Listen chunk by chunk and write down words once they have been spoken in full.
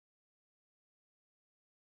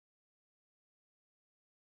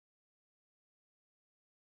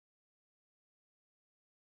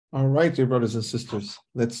All right, dear brothers and sisters,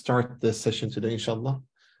 let's start this session today, inshallah.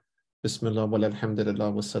 Bismillah wa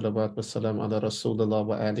alhamdulillah wa salawat wa salam ala Rasulullah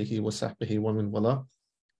wa alihi wa sahbihi wa min wala.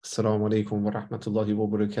 Assalamu alaikum wa rahmatullahi wa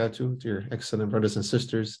barakatuh. Dear excellent brothers and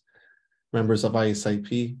sisters, members of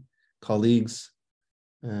ISIP, colleagues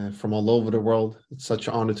from all over the world. It's such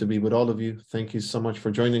an honor to be with all of you. Thank you so much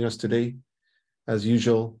for joining us today. As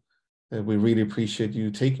usual, we really appreciate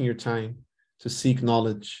you taking your time to seek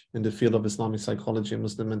knowledge in the field of Islamic psychology and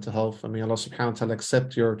Muslim mental health. And may Allah subhanahu wa ta'ala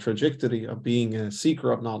accept your trajectory of being a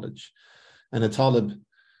seeker of knowledge and a talib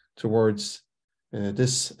towards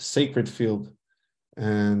this sacred field.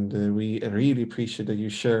 And we really appreciate that you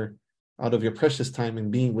share out of your precious time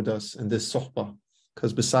in being with us in this suhbah.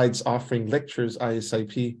 Because besides offering lectures,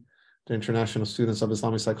 ISIP, the International Students of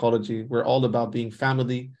Islamic Psychology, we're all about being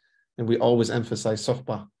family, and we always emphasize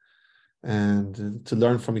suhbah and to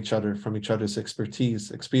learn from each other's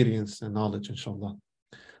expertise, experience, and knowledge, inshallah.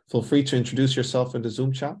 Feel free to introduce yourself in the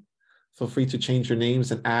Zoom chat. Feel free to change your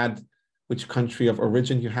names and add which country of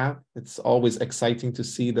origin you have. It's always exciting to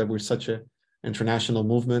see that we're such an international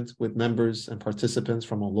movement with members and participants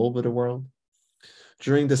from all over the world.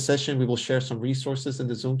 During this session, we will share some resources in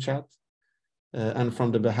the Zoom chat. And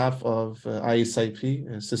from the behalf of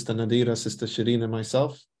ISIP, Sister Nadira, Sister Shireen, and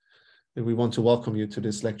myself, we want to welcome you to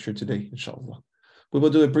this lecture today, inshallah. We will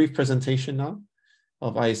do a brief presentation now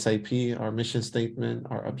of ISIP, our mission statement,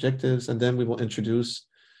 our objectives, and then we will introduce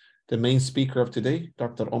the main speaker of today,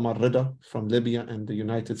 Dr. Omar Reda from Libya and the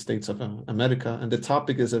United States of America. And the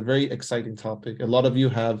topic is a very exciting topic. A lot of you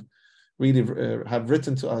have really have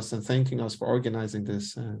written to us and thanking us for organizing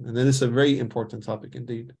this. And it is a very important topic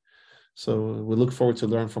indeed. So we look forward to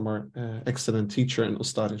learn from our excellent teacher and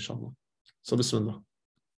ustad, inshallah. So bismillah.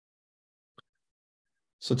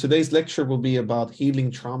 So today's lecture will be about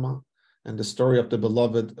healing trauma and the story of the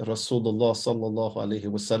beloved Rasulullah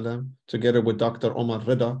SAW, together with Dr. Omar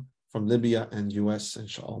Reda from Libya and US,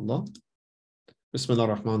 inshallah. Bismillah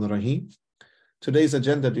ar-Rahman ar-Rahim. Today's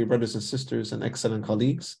agenda, dear brothers and sisters and excellent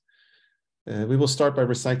colleagues, we will start by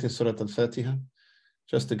reciting Surah Al-Fatiha,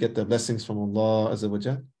 just to get the blessings from Allah Azza wa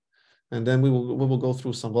Jal. And then we will go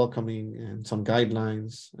through some welcoming and some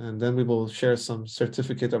guidelines. And then we will share some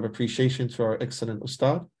certificate of appreciation to our excellent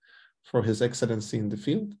Ustad for his excellency in the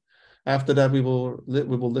field. After that, we will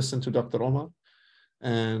listen to Dr. Omar.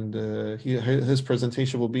 And his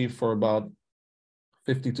presentation will be for about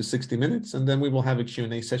 50 to 60 minutes. And then we will have a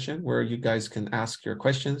Q&A session where you guys can ask your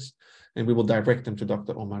questions and we will direct them to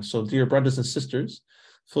Dr. Omar. So dear brothers and sisters,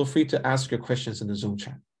 feel free to ask your questions in the Zoom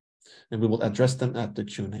chat and we will address them at the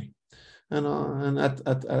Q&A. And at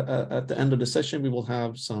the end of the session, we will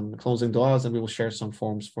have some closing du'as and we will share some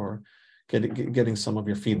forms for getting some of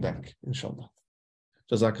your feedback, inshallah.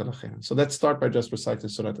 Jazakallah khairan. So let's start by just reciting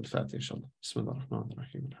Surah Al-Fatiha, inshallah. Bismillah ar-Rahman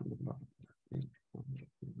ar-Rahim. Alhamdulillah.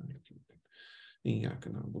 Iyyaka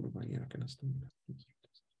na'budu wa iyyaka nasta'in.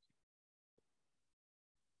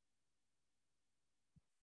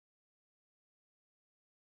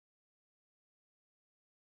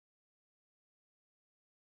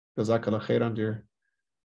 Jazakallah khairan, dear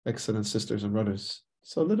excellent sisters and brothers.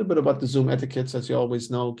 So a little bit about the Zoom etiquettes, as you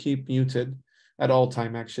always know, keep muted at all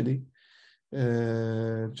time, actually,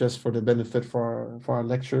 just for the benefit for our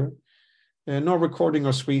lecture. No recording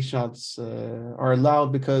or screenshots are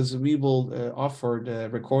allowed because we will offer the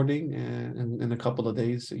recording in a couple of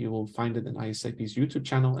days. You will find it in ISIP's YouTube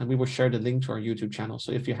channel, and we will share the link to our YouTube channel.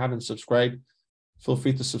 So if you haven't subscribed, feel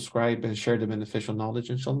free to subscribe and share the beneficial knowledge,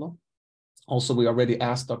 inshallah. Also, we already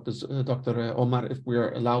asked Dr. Omar if we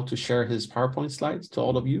are allowed to share his PowerPoint slides to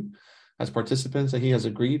all of you as participants, and he has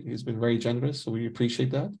agreed. He's been very generous, so we appreciate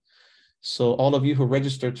that. So all of you who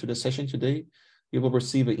registered to the session today, you will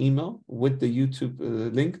receive an email with the YouTube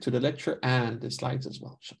link to the lecture and the slides as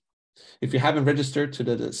well. If you haven't registered to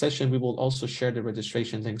the session, we will also share the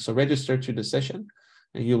registration link. So register to the session,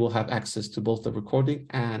 and you will have access to both the recording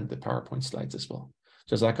and the PowerPoint slides as well.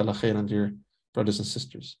 Jazakallah khairan, dear brothers and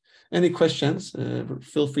sisters. Any questions,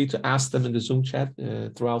 feel free to ask them in the Zoom chat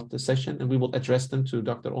throughout the session, and we will address them to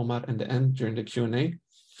Dr. Omar in the end during the Q&A.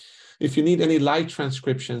 If you need any live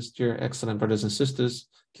transcriptions, dear excellent brothers and sisters,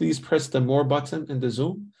 please press the More button in the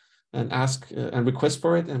Zoom and ask and request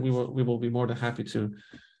for it, and we will be more than happy to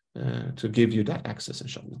give you that access,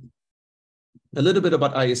 inshallah. A little bit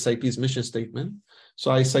about ISIP's mission statement.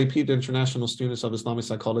 So ISIP, the International Students of Islamic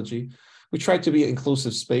Psychology, we try to be an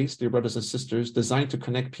inclusive space, dear brothers and sisters, designed to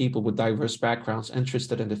connect people with diverse backgrounds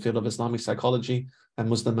interested in the field of Islamic psychology and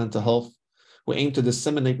Muslim mental health. We aim to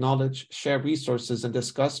disseminate knowledge, share resources, and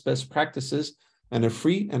discuss best practices in a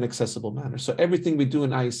free and accessible manner. So everything we do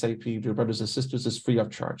in ISIP, dear brothers and sisters, is free of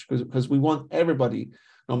charge because we want everybody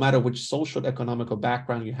no matter which social, economical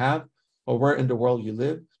background you have or where in the world you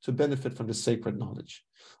live, to benefit from the sacred knowledge.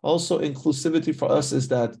 Also, inclusivity for us is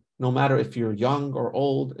that no matter if you're young or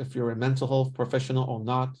old, if you're a mental health professional or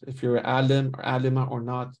not, if you're an alim or alima or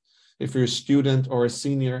not, if you're a student or a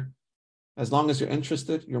senior, as long as you're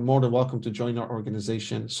interested, you're more than welcome to join our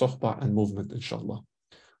organization, Sohbah and Movement, inshallah.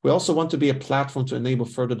 We also want to be a platform to enable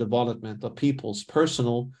further development of people's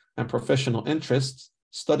personal and professional interests,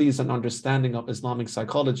 studies and understanding of Islamic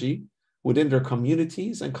psychology within their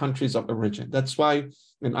communities and countries of origin. That's why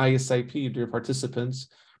in ISIP, dear participants,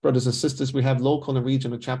 brothers and sisters, we have local and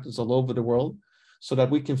regional chapters all over the world so that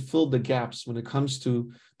we can fill the gaps when it comes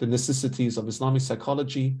to the necessities of Islamic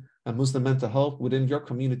psychology and Muslim mental health within your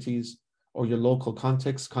communities or your local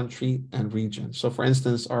context, country, and region. So for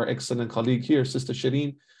instance, our excellent colleague here, Sister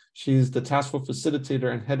Shireen, she's the task force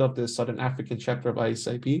facilitator and head of the Southern African chapter of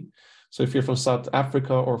ISIP. So if you're from South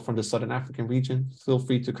Africa or from the Southern African region, feel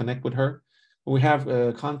free to connect with her. We have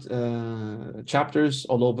chapters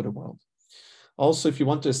all over the world. Also, if you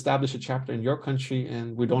want to establish a chapter in your country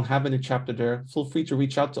and we don't have any chapter there, feel free to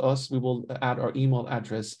reach out to us. We will add our email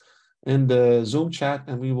address in the Zoom chat,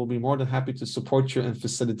 and we will be more than happy to support you in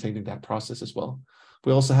facilitating that process as well.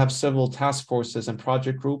 We also have several task forces and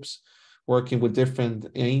project groups working with different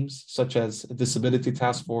aims, such as Disability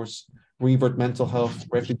Task Force, Revert Mental Health,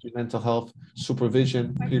 Refugee Mental Health,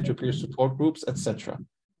 Supervision, peer-to-peer support groups, etc.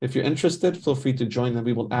 If you're interested, feel free to join, and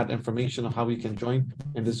we will add information on how you can join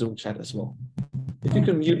in the Zoom chat as well. If you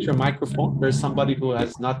can mute your microphone, there's somebody who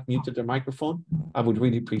has not muted their microphone, I would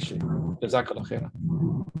really appreciate it. Jazakallah khairah.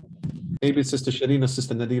 Maybe Sister Shireen or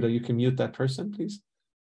Sister Nadira, you can mute that person, please.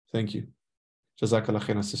 Thank you. Jazakallah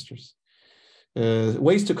khairan, sisters.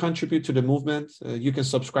 Ways to contribute to the movement. You can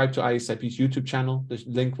subscribe to ISIP's YouTube channel. The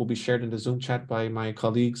link will be shared in the Zoom chat by my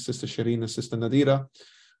colleagues, Sister Shireen and Sister Nadira.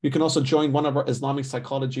 You can also join one of our Islamic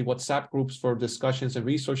psychology WhatsApp groups for discussions and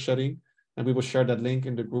resource sharing, and we will share that link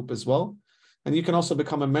in the group as well. And you can also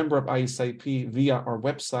become a member of ISIP via our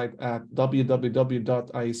website at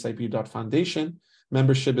www.isip.foundation.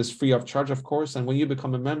 Membership is free of charge, of course. And when you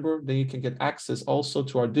become a member, then you can get access also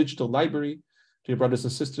to our digital library, dear brothers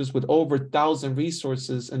and sisters, with over 1,000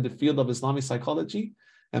 resources in the field of Islamic psychology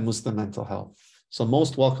and Muslim mental health. So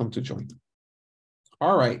most welcome to join.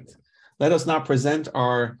 All right, let us now present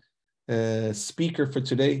our speaker for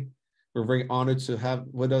today. We're very honored to have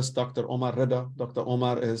with us Dr. Omar Reda. Dr.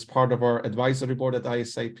 Omar is part of our advisory board at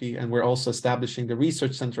ISIP, and we're also establishing the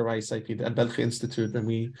research center of ISIP, the Al-Balkhi Institute, and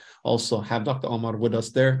we also have Dr. Omar with us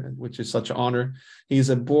there, which is such an honor. He's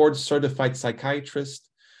a board-certified psychiatrist,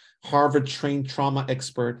 Harvard-trained trauma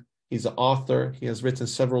expert. He's an author. He has written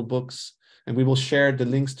several books, and we will share the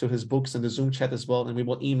links to his books in the Zoom chat as well, and we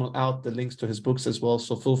will email out the links to his books as well,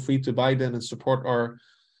 so feel free to buy them and support our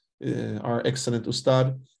excellent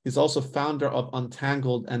Ustad. He's also founder of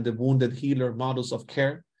Untangled and the Wounded Healer Models of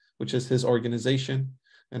Care, which is his organization,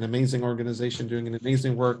 an amazing organization doing an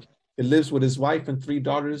amazing work. He lives with his wife and 3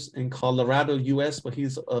 daughters in Colorado, US, but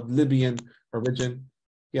he's of Libyan origin.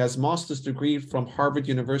 He has a master's degree from Harvard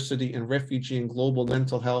University in Refugee and Global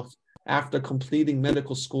Mental Health after completing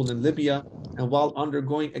medical school in Libya and while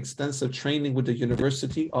undergoing extensive training with the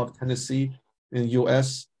University of Tennessee in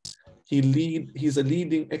US. He's a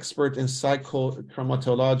leading expert in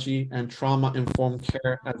psychotraumatology and trauma-informed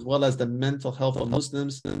care, as well as the mental health of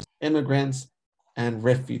Muslims, immigrants, and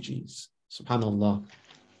refugees. SubhanAllah.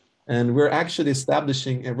 And we're actually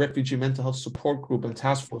establishing a refugee mental health support group and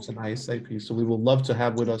task force in ISIP. So we will love to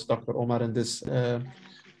have with us Dr. Omar in this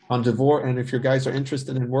endeavor. And if you guys are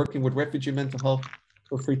interested in working with refugee mental health,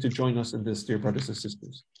 feel free to join us in this, dear brothers and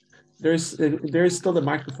sisters. There is still a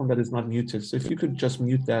microphone that is not muted. So if you could just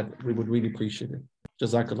mute that, we would really appreciate it.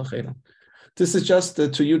 Jazakallah khairan. This is just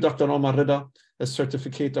to you, Dr. Omar Reda, a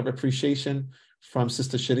certificate of appreciation from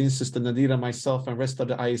Sister Shireen, Sister Nadira, myself, and rest of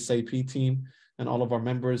the ISIP team, and all of our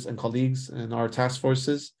members and colleagues and our task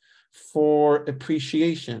forces for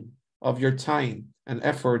appreciation of your time and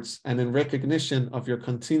efforts and in recognition of your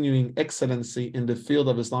continuing excellency in the field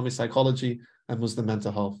of Islamic psychology and Muslim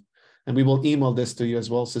mental health. And we will email this to you as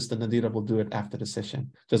well. Sister Nadira will do it after the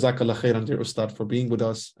session. Jazakallah khairan, dear Ustad, for being with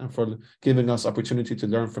us and for giving us opportunity to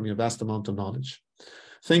learn from your vast amount of knowledge.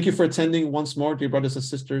 Thank you for attending once more, dear brothers and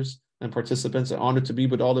sisters and participants. An honor to be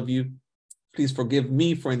with all of you. Please forgive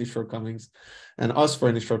me for any shortcomings and us for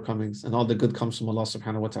any shortcomings, and all the good comes from Allah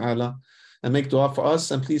subhanahu wa ta'ala. And make dua for us,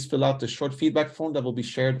 and please fill out the short feedback form that will be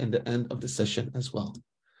shared in the end of the session as well.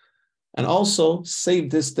 And also save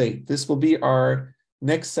this date. This will be our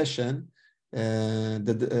next session,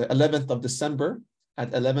 the 11th of December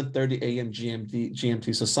at 11:30 a.m.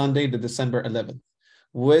 GMT, so Sunday, the December 11th.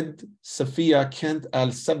 with Safia Kent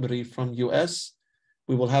Al-Sabri from US.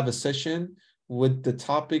 We will have a session with the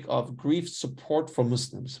topic of grief support for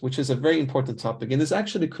Muslims, which is a very important topic and is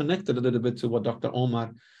actually connected a little bit to what Dr.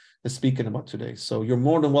 Omar is speaking about today. So you're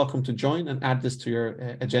more than welcome to join and add this to your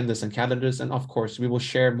agendas and calendars. And of course, we will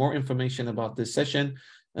share more information about this session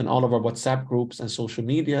in all of our WhatsApp groups and social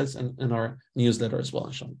medias and in our newsletter as well,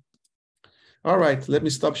 inshallah. All right, let me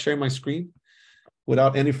stop sharing my screen.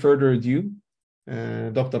 Without any further ado,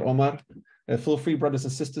 Dr. Omar, feel free, brothers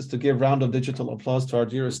and sisters, to give a round of digital applause to our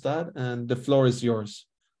dear Ustad, and the floor is yours.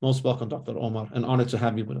 Most welcome, Dr. Omar. An honor to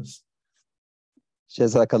have you with us.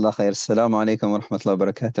 Jazakallah khair. Assalamu alaikum wa rahmatullahi wa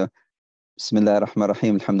barakatuh. Bismillah ar-Rahman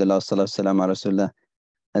ar-Rahim. Alhamdulillah, salatu salam ala Rasulullah.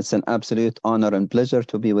 It's an absolute honor and pleasure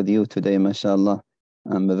to be with you today, mashallah.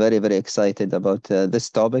 I'm very, very excited about this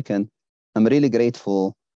topic, and I'm really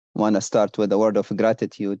grateful. I want to start with a word of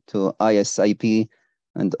gratitude to ISIP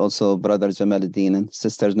and also Brother Jamaluddin and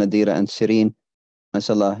Sisters Nadira and Shireen.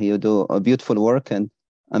 MashaAllah, you do a beautiful work, and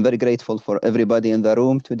I'm very grateful for everybody in the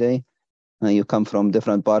room today. You come from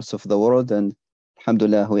different parts of the world, and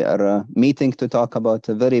alhamdulillah, we are meeting to talk about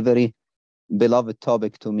a very, very beloved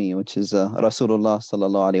topic to me, which is Rasulullah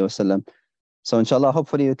SAW. So inshallah,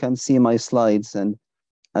 hopefully you can see my slides, and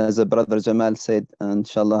as a Brother Jamal said,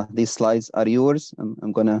 inshallah, these slides are yours.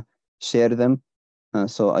 I'm going to share them.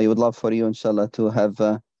 So I would love for you, inshallah, to have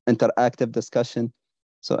interactive discussion.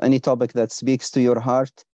 So any topic that speaks to your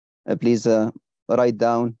heart, please write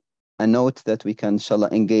down a note that we can, inshallah,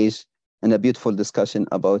 engage in a beautiful discussion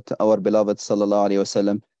about our beloved Sallallahu Alaihi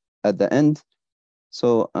Wasallam at the end.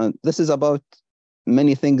 So this is about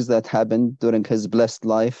many things that happened during his blessed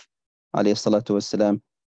life, alayhi salatu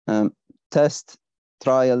wasalam. Test,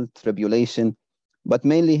 trial, tribulation, but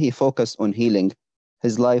mainly he focused on healing.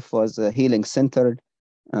 His life was healing centered.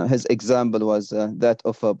 His example was that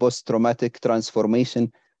of a post-traumatic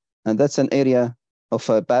transformation. And that's an area of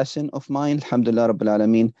passion of mine. Alhamdulillah Rabbil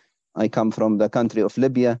Alameen. I come from the country of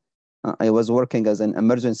Libya. I was working as an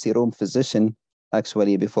emergency room physician,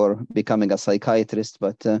 actually, before becoming a psychiatrist.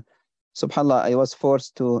 But subhanAllah, I was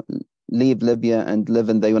forced to leave Libya and live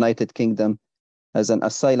in the United Kingdom as an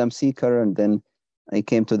asylum seeker. And then I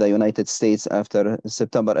came to the United States after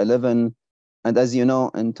September 11. And as you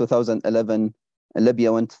know, in 2011,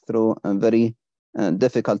 Libya went through a very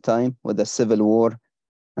difficult time with the civil war.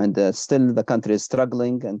 And still the country is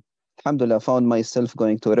struggling. And alhamdulillah, I found myself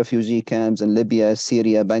going to refugee camps in Libya,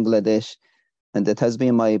 Syria, Bangladesh. And it has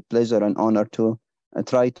been my pleasure and honor to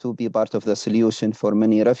try to be part of the solution for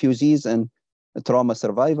many refugees and trauma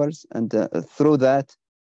survivors. And through that,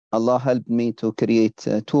 Allah helped me to create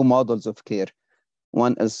two models of care.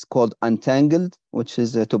 One is called Untangled, which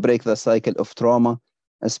is to break the cycle of trauma,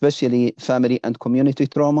 especially family and community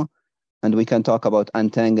trauma. And we can talk about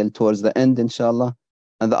Untangled towards the end, inshallah.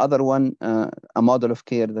 And the other one, a model of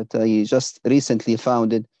care that I just recently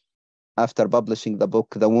founded after publishing the book,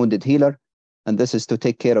 The Wounded Healer. And this is to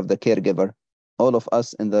take care of the caregiver. All of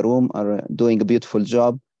us in the room are doing a beautiful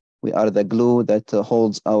job. We are the glue that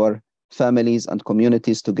holds our families and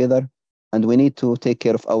communities together. And we need to take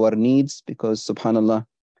care of our needs because, subhanAllah,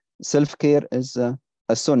 self-care is a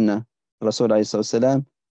sunnah. Rasulullah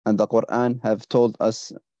and the Quran have told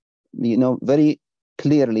us, very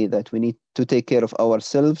clearly that we need to take care of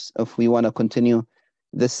ourselves if we want to continue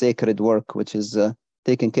this sacred work, which is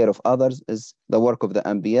taking care of others, is the work of the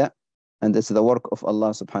Anbiya, and it's the work of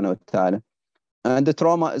Allah subhanahu wa ta'ala. And the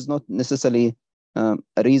trauma is not necessarily a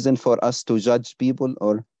reason for us to judge people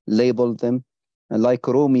or label them. And like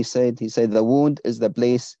Rumi said, he said, the wound is the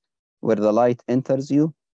place where the light enters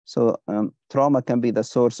you. So trauma can be the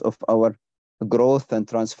source of our growth and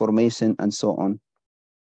transformation and so on.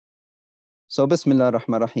 So Bismillah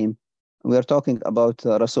ar-Rahman ar-Rahim. We are talking about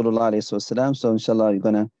Rasulullah alayhi wasallam. So inshallah, we're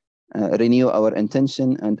going to renew our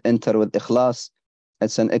intention and enter with ikhlas.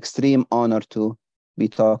 It's an extreme honor to be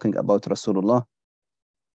talking about Rasulullah.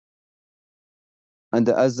 And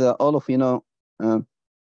as all of you know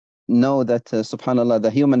that subhanAllah, the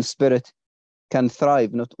human spirit can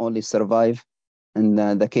thrive, not only survive in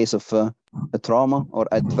the case of trauma or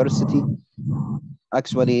adversity.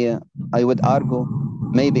 Actually, I would argue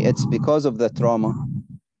maybe it's because of the trauma.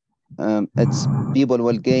 It's people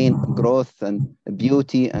will gain growth and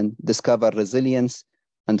beauty and discover resilience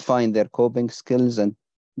and find their coping skills and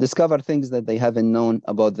discover things that they haven't known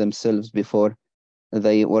about themselves before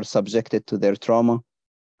they were subjected to their trauma.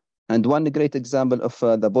 And one great example of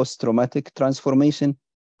the post-traumatic transformation,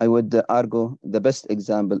 I would argue the best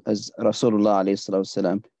example is Rasulullah alayhi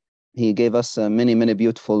salatu. He gave us many, many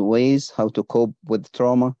beautiful ways how to cope with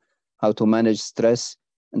trauma, how to manage stress.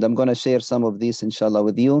 And I'm going to share some of these, inshallah,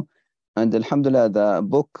 with you. And Alhamdulillah, the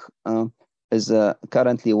book is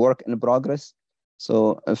currently work in progress.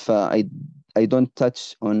 So if I don't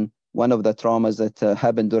touch on one of the traumas that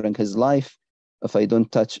happened during his life, if I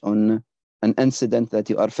don't touch on an incident that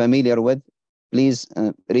you are familiar with, please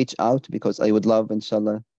reach out, because I would love,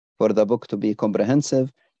 inshallah, for the book to be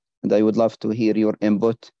comprehensive. And I would love to hear your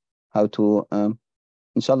input, how to,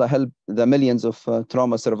 inshallah, help the millions of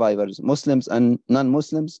trauma survivors, Muslims and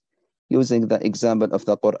non-Muslims, using the example of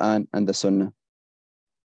the Quran and the Sunnah.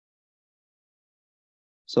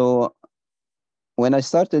 So when I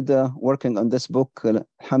started working on this book,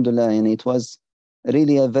 alhamdulillah, and it was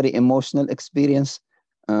really a very emotional experience,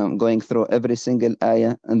 going through every single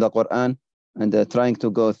ayah in the Quran and trying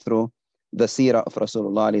to go through the seerah of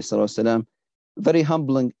Rasulullah SAW. Very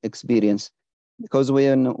humbling experience, because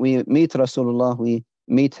when we meet Rasulullah, we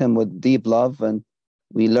meet him with deep love and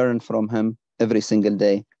we learn from him every single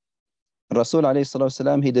day. Rasul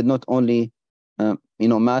SAW, he did not only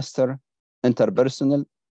master interpersonal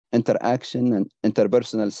interaction and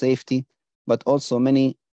interpersonal safety, but also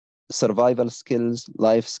many survival skills,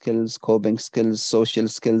 life skills, coping skills, social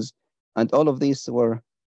skills. And all of these were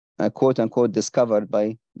quote unquote discovered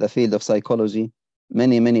by the field of psychology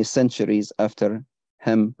many centuries after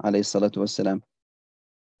him, alayhi salatu wasalam.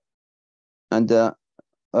 And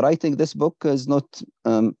writing this book is not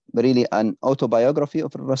really an autobiography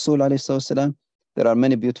of Rasul alayhi salam. There are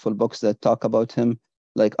many beautiful books that talk about him,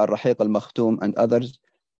 like Ar-Rahiq al-Makhtoom and others.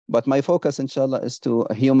 But my focus, inshallah, is to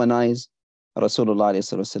humanize Rasulullah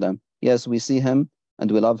alayhi salam. Yes, we see him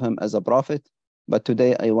and we love him as a prophet, but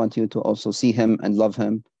today I want you to also see him and love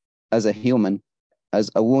him as a human, as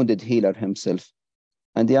a wounded healer himself.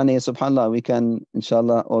 And yani, subhanAllah, we can,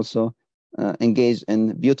 inshallah, also engage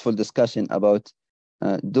in beautiful discussion about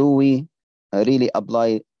do we really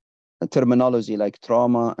apply a terminology like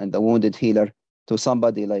trauma and the wounded healer to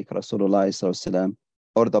somebody like Rasulullah SAW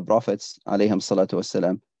or the prophets alayhim salatu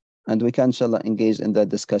wassalam. And we can, inshallah, engage in that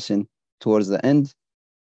discussion towards the end.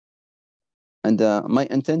 And my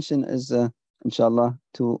intention is, inshallah,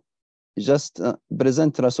 to just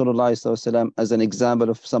present Rasulullah SAW as an example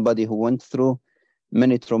of somebody who went through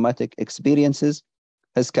many traumatic experiences.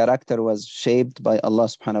 His character was shaped by Allah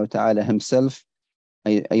subhanahu wa ta'ala himself.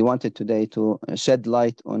 I wanted today to shed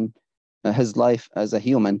light on his life as a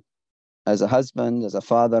human, as a husband, as a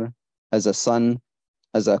father, as a son,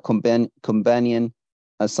 as a companion,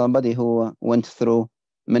 as somebody who went through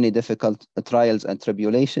many difficult trials and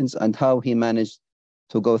tribulations, and how he managed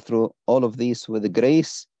to go through all of these with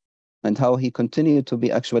grace, and how he continued to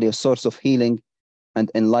be actually a source of healing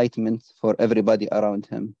and enlightenment for everybody around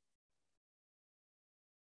him.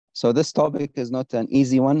 So this topic is not an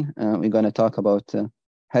easy one. We're going to talk about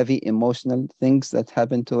heavy emotional things that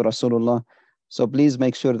happened to Rasulullah. So please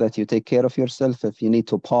make sure that you take care of yourself. If you need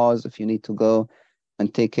to pause, if you need to go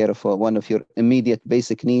and take care of one of your immediate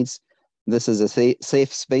basic needs, this is a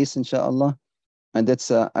safe space, inshallah. And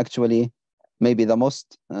it's actually maybe the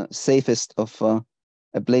most safest of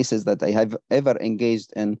places that I have ever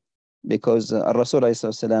engaged in, because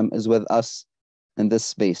Rasulullah is with us in this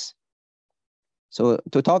space. So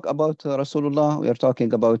to talk about Rasulullah, we are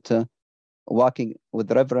talking about walking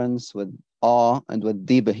with reverence, with awe, and with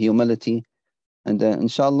deep humility. And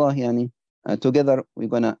inshallah, together we're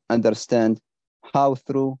going to understand how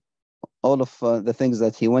through all of the things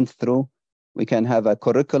that he went through, we can have a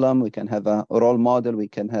curriculum, we can have a role model, we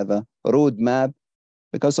can have a roadmap.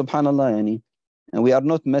 Because subhanAllah, and we are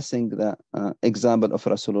not missing the example of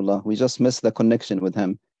Rasulullah. We just miss the connection with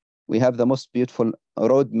him. We have the most beautiful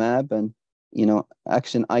roadmap and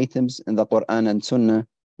action items in the Quran and Sunnah.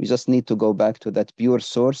 We just need to go back to that pure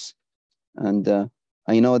source. And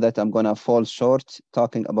I know that I'm going to fall short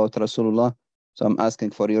talking about Rasulullah. So I'm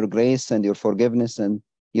asking for your grace and your forgiveness and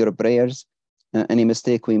your prayers. Any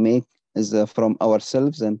mistake we make is from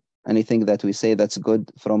ourselves, and anything that we say that's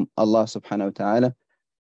good from Allah subhanahu wa ta'ala.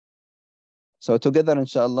 So together,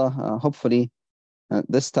 inshallah, hopefully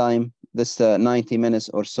this time, this 90 minutes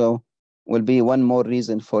or so, will be one more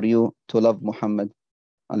reason for you to love Muhammad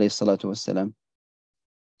alayhi salatu wassalam.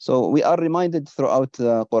 So we are reminded throughout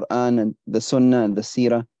the Quran and the Sunnah and the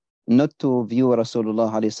Seerah not to view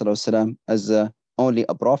Rasulullah alayhi salatu wassalam as only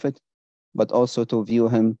a prophet, but also to view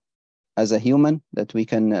him as a human, that we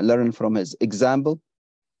can learn from his example.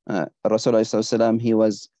 Rasulullah sallallahu alaihi wasallam, he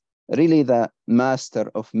was really the master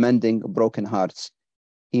of mending broken hearts.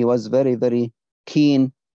 He was very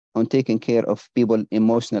keen on taking care of people's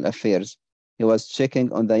emotional affairs. He was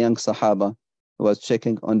checking on the young Sahaba. He was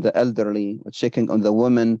checking on the elderly, was checking on the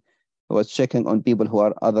women. He was checking on people who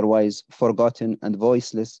are otherwise forgotten and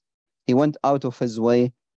voiceless. He went out of his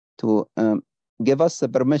way to give us the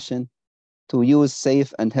permission to use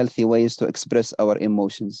safe and healthy ways to express our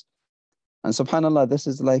emotions. And subhanAllah, this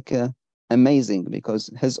is like amazing, because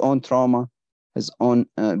his own trauma, his own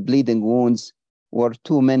bleeding wounds were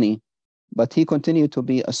too many, but he continued to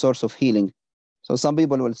be a source of healing. So some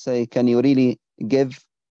people will say, can you really give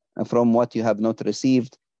from what you have not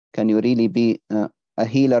received? Can you really be a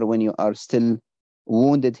healer when you are still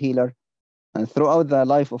wounded healer? And throughout the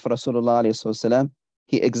life of Rasulullah SAW,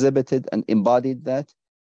 he exhibited and embodied that,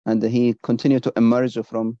 and he continued to emerge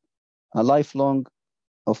from a lifelong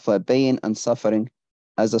of pain and suffering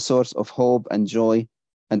as a source of hope and joy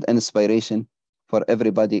and inspiration for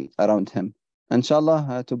everybody around him.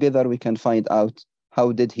 Inshallah, together we can find out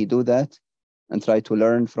how did he do that and try to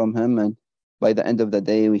learn from him. And by the end of the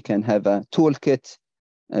day, we can have a toolkit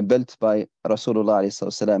built by Rasulullah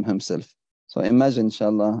SAW himself. So imagine,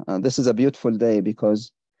 inshallah, this is a beautiful day,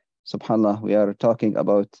 because subhanAllah, we are talking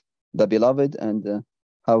about the beloved and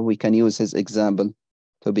how we can use his example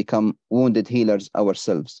to become wounded healers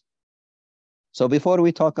ourselves. So before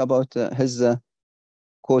we talk about his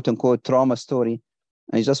quote unquote trauma story,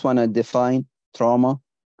 I just want to define trauma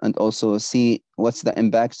and also see what's the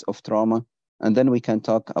impacts of trauma. And then we can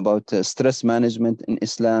talk about stress management in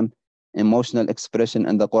Islam, emotional expression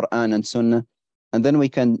in the Quran and Sunnah. And then we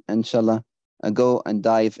can, inshallah, go and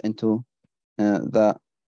dive into the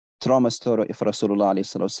trauma story of Rasulullah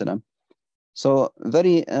SAW. So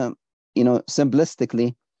very,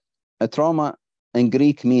 simplistically, a trauma in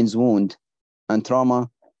Greek means wound, and trauma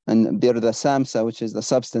and the SAMHSA, which is the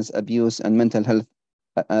Substance Abuse and Mental Health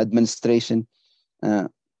Administration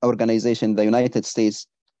organization in the United States,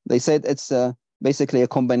 they said it's basically a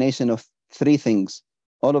combination of three things.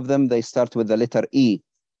 All of them, they start with the letter E.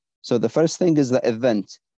 So the first thing is the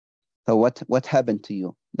event. So what happened to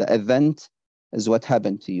you? The event is what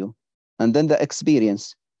happened to you. And then the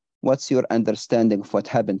experience. What's your understanding of what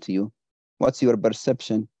happened to you? What's your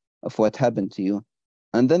perception of what happened to you?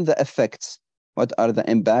 And then the effects. What are the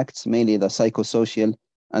impacts, mainly the psychosocial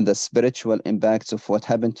and the spiritual impacts of what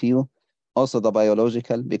happened to you? Also the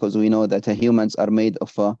biological, because we know that humans are made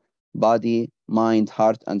of a body, mind,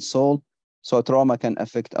 heart, and soul. So trauma can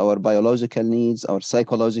affect our biological needs, our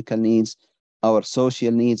psychological needs, our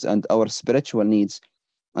social needs, and our spiritual needs.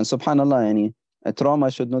 And subhanAllah, a trauma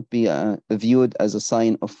should not be viewed as a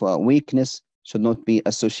sign of weakness, should not be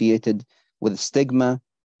associated with stigma.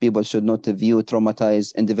 People should not view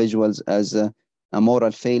traumatized individuals as a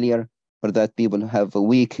moral failure, or that people have a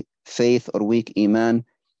weak faith or weak iman.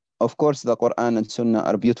 Of course, the Quran and Sunnah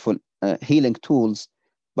are beautiful healing tools,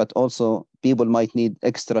 but also people might need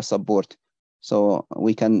extra support. So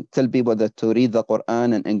we can tell people that to read the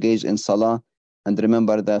Quran and engage in Salah and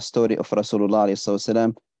remember the story of Rasulullah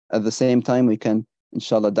SAW. At the same time, we can,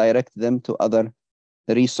 inshallah, direct them to other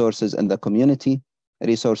resources in the community,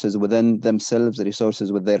 resources within themselves,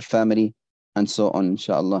 resources with their family, and so on,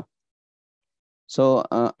 inshallah. So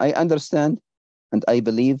I understand and I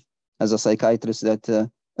believe as a psychiatrist that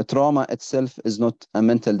a trauma itself is not a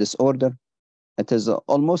mental disorder. It is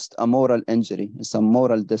almost a moral injury. It's a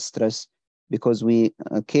moral distress, because we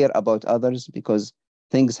care about others, because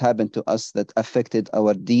things happen to us that affected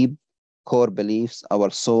our deep core beliefs, our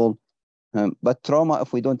soul. But trauma,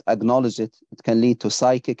 if we don't acknowledge it, it can lead to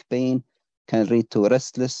psychic pain, can lead to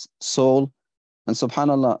restless soul. And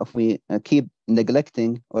subhanAllah, if we keep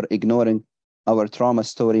neglecting or ignoring our trauma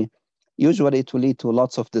story, usually it will lead to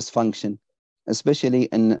lots of dysfunction, especially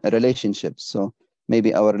in relationships. So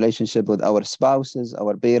maybe our relationship with our spouses,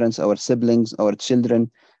 our parents, our siblings, our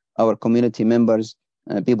children, our community members,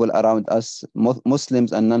 people around us,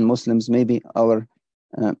 Muslims and non-Muslims. Maybe our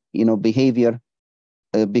behavior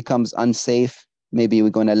becomes unsafe. Maybe we're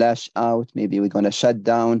going to lash out. Maybe we're going to shut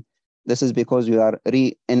down. This is because we are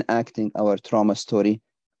reenacting our trauma story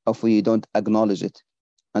if we don't acknowledge it.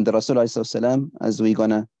 And the Rasulullah SAW, as we're going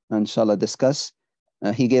to, inshallah, discuss,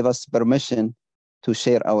 he gave us permission to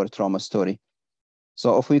share our trauma story.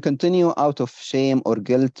 So if we continue out of shame or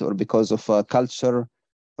guilt, or because of culture,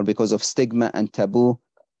 or because of stigma and taboo,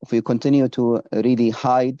 if we continue to really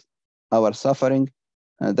hide our suffering,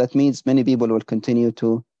 that means many people will continue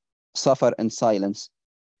to suffer in silence,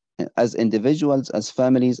 as individuals, as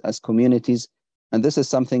families, as communities. And this is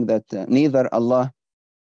something that neither Allah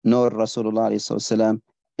nor Rasulullah SAW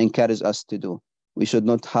encourage us to do. We should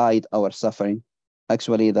not hide our suffering.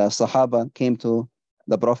 Actually, the Sahaba came to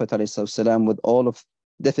the Prophet ﷺ with all of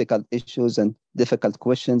difficult issues and difficult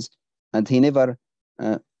questions, and he never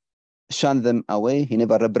shunned them away. He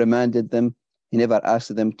never reprimanded them. He never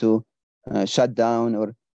asked them to shut down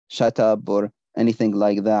or shut up or anything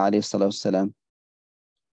like that, ﷺ.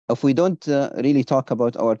 If we don't really talk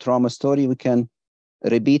about our trauma story, we can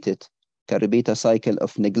repeat it. can repeat a cycle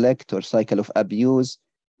of neglect or cycle of abuse.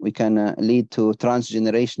 We can lead to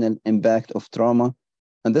transgenerational impact of trauma.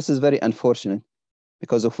 And this is very unfortunate,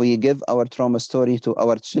 because if we give our trauma story to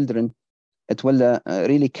our children, it will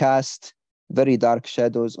really cast very dark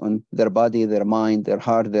shadows on their body, their mind, their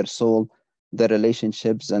heart, their soul, their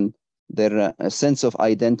relationships, and their sense of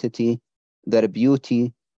identity, their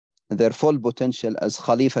beauty, their full potential as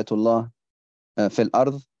Khalifatullah fil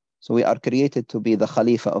ard. So we are created to be the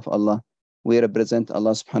Khalifa of Allah. We represent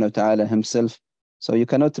Allah subhanahu wa ta'ala himself. So you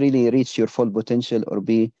cannot really reach your full potential or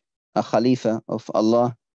be a Khalifa of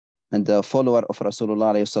Allah and a follower of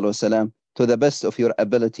Rasulullah SAW to the best of your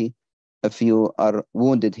ability if you are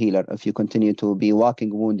wounded healer, if you continue to be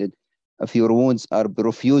walking wounded, if your wounds are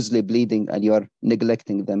profusely bleeding and you are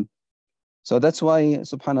neglecting them. So that's why,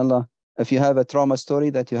 subhanAllah, if you have a trauma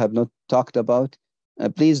story that you have not talked about,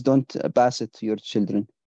 please don't pass it to your children,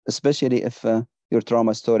 especially if your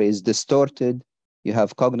trauma story is distorted, you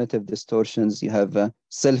have cognitive distortions, you have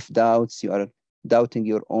self-doubts, you are doubting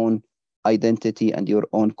your own identity and your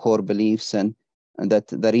own core beliefs, and that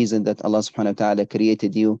the reason that Allah subhanahu wa ta'ala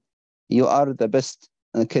created you, you are the best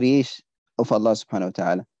creation of Allah subhanahu wa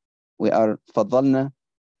ta'ala. We are فضلنا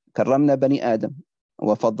كرمنا بني آدم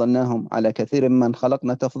وفضلناهم على كثير من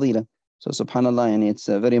خلقنا تفضيلا. So subhanallah, and it's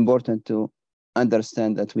very important to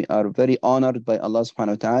understand that we are very honored by Allah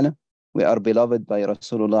subhanahu wa ta'ala. We are beloved by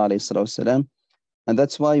Rasulullah alayhi salatu wasalam. And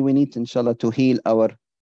that's why we need, inshallah, to heal our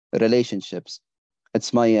relationships.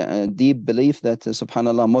 It's my deep belief that,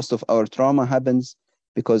 subhanallah, most of our trauma happens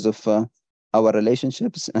because of our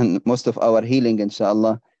relationships, and most of our healing,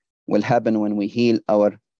 inshallah, will happen when we heal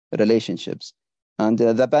our relationships. And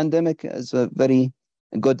the pandemic is a very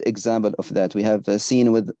good example of that. We have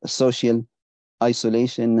seen with social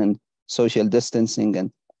isolation and social distancing,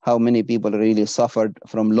 and how many people really suffered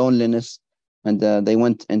from loneliness, and they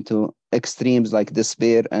went into extremes like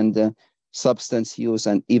despair and substance use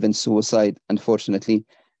and even suicide, unfortunately,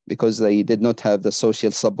 because they did not have the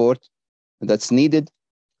social support that's needed.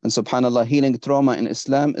 And subhanallah, healing trauma in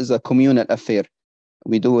Islam is a communal affair.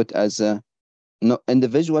 We do it as not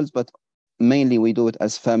individuals, but mainly we do it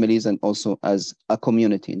as families and also as a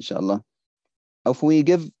community, inshallah. If we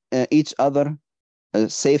give each other a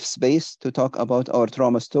safe space to talk about our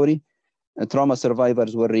trauma story, trauma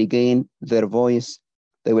survivors will regain their voice.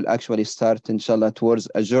 They will actually start, inshallah, towards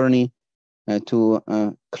a journey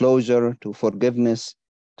to closure, to forgiveness,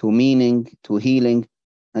 to meaning, to healing,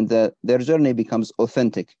 and their journey becomes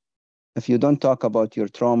authentic. If you don't talk about your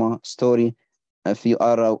trauma story, if you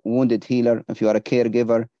are a wounded healer, if you are a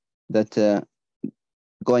caregiver that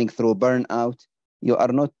going through burnout, you are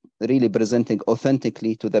not really presenting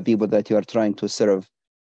authentically to the people that you are trying to serve.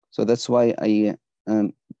 So that's why I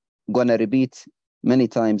am gonna repeat many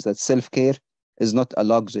times that self-care is not a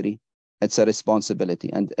luxury, it's a responsibility,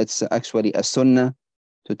 and it's actually a sunnah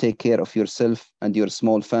to take care of yourself and your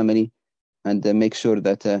small family, and make sure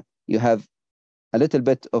that you have a little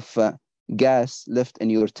bit of gas left in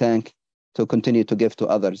your tank to continue to give to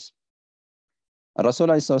others.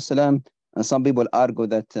 Rasulullah, some people argue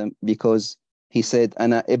that because he said,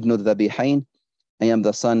 Ana ibnu dhabihain, I am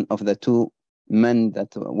the son of the two men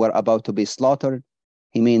that were about to be slaughtered.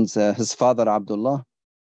 He means his father Abdullah,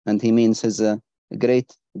 and he means his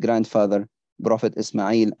great grandfather Prophet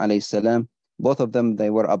Ismail alayhi salam. Both of them, they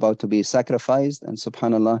were about to be sacrificed. And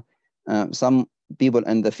subhanallah, some people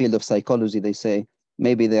in the field of psychology, they say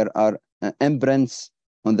maybe there are imprints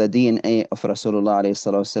on the DNA of Rasulullah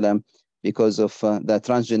alayhi salam because of the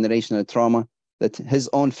transgenerational trauma that his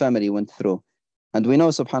own family went through. And we know,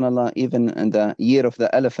 subhanallah, even in the year of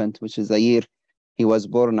the elephant, which is the year he was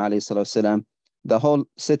born, alayhi salam, the whole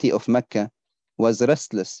city of Mecca was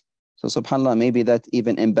restless. So subhanallah, maybe that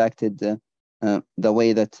even impacted the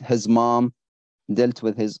way that his mom dealt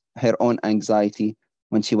with her own anxiety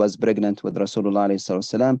when she was pregnant with Rasulullah alayhi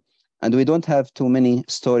salam. And we don't have too many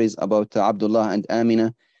stories about Abdullah and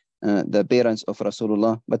Amina, the parents of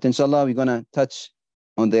Rasulullah, but inshallah we're gonna touch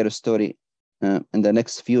on their story in the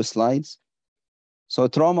next few slides. So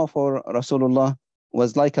trauma for Rasulullah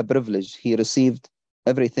was like a privilege. He received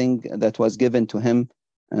everything that was given to him,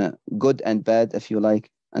 good and bad, if you like.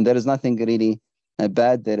 And there is nothing really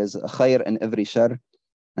bad. There is a khair in every shar.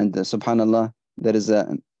 And subhanallah, there is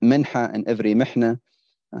a minha in every mihna.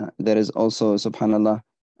 There is also, subhanallah,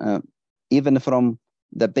 even from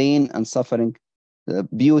the pain and suffering, the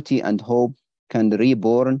beauty and hope can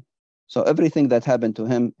reborn. So everything that happened to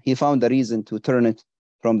him, he found a reason to turn it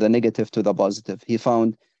from the negative to the positive. He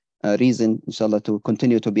found a reason, inshallah, to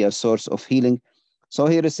continue to be a source of healing. So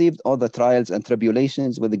he received all the trials and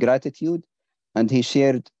tribulations with gratitude, and he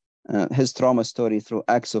shared his trauma story through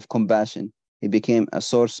acts of compassion. He became a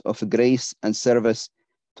source of grace and service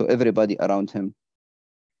to everybody around him.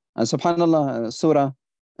 And subhanAllah, Surah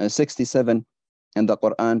 67 in the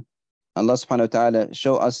Quran, Allah subhanahu wa ta'ala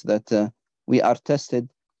show us that we are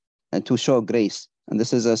tested to show grace. And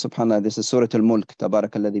this is, subhanAllah, this is Surah Al-Mulk,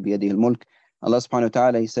 Tabarak alladhi biyadihi al-mulk. Allah subhanahu wa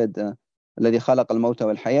ta'ala, he said, الذي خلق الموت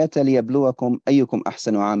والحياة ليبلوكم أيكم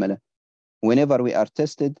أحسن عملا. Whenever we are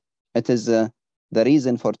tested, it is the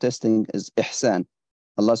reason for testing is ihsan.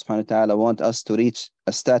 Allah subhanahu wa ta'ala want us to reach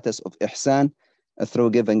a status of ihsan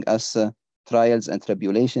through giving us trials and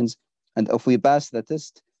tribulations. And if we pass the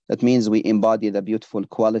test, that means we embody the beautiful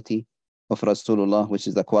quality of Rasulullah, which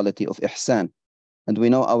is the quality of ihsan. And we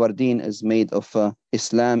know our deen is made of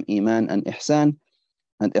Islam, Iman, and ihsan.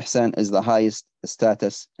 And ihsan is the highest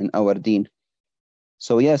status in our deen.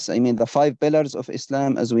 So yes, I mean the 5 pillars of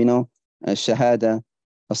Islam, as we know, Shahada,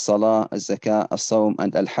 As-Salah, As-Zakah, As-Sawm,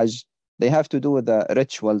 and Al-Hajj, they have to do with the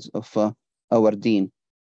rituals of our deen.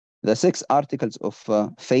 The 6 articles of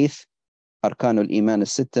faith, Arkanul Iman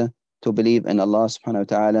al-Sitta, to believe in Allah subhanahu wa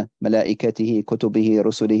ta'ala, Malaikatihi, Kutubihi,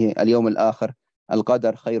 Rusulihi, Al-Yawm al-Akhir,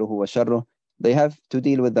 Al-Qadar, Khayruhu wa Sharruh. They have to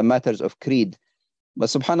deal with the matters of creed. But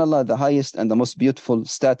subhanAllah, the highest and the most beautiful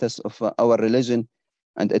status of our religion,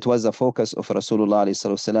 and it was the focus of Rasulullah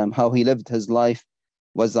ﷺ, how he lived his life,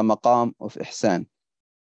 was the maqam of ihsan.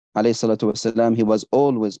 ﷺ, he was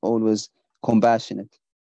always compassionate,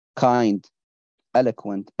 kind,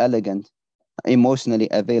 eloquent, elegant, emotionally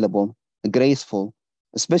available, graceful,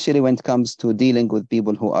 especially when it comes to dealing with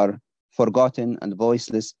people who are forgotten and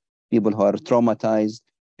voiceless, people who are traumatized,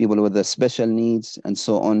 people with the special needs, and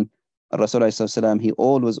so on. Rasulullah, he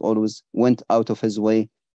always went out of his way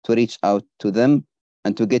to reach out to them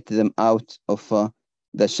and to get them out of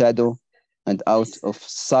the shadow and out of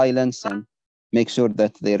silence, and make sure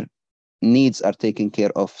that their needs are taken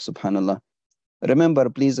care of, subhanAllah. Remember,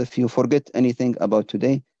 please, if you forget anything about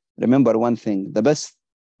today, remember one thing: the best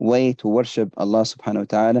way to worship Allah subhanahu wa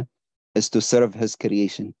ta'ala is to serve his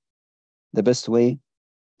creation. The best way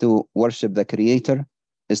to worship the creator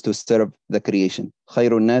is to serve the creation.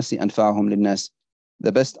 Khairun nasi anfa'uhum linnas.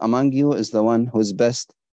 The best among you is the one who is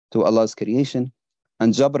best to Allah's creation.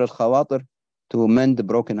 And Jabr al-Khawatir, to mend the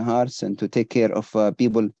broken hearts and to take care of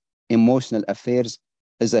people emotional affairs,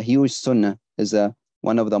 is a huge sunnah, is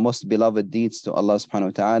one of the most beloved deeds to Allah subhanahu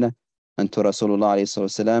wa ta'ala and to Rasulullah alayhi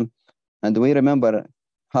wasallam. And we remember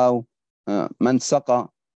how man saqa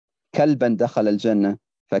kalban dakhal al-jannah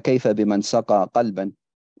fakayfa biman saqa qalban.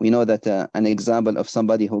 We know that an example of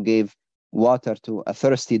somebody who gave water to a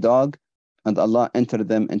thirsty dog and Allah entered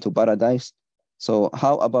them into paradise. So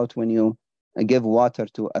how about when you give water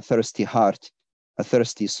to a thirsty heart, a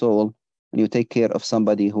thirsty soul, and you take care of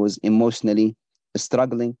somebody who is emotionally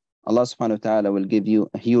struggling? Allah subhanahu wa ta'ala will give you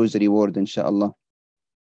a huge reward, inshallah.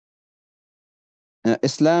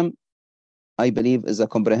 Islam, I believe, is a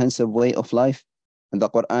comprehensive way of life. And the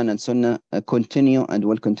Quran and Sunnah continue and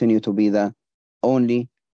will continue to be the only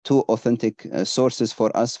 2 authentic sources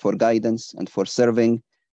for us for guidance and for serving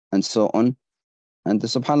and so on. And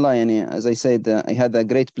subhanAllah, as I said, I had a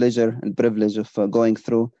great pleasure and privilege of going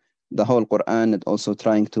through the whole Quran and also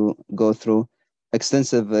trying to go through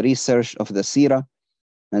extensive research of the seerah.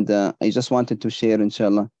 And I just wanted to share,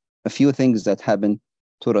 inshallah, a few things that happened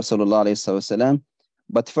to Rasulullah ﷺ.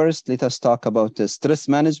 But first, let us talk about stress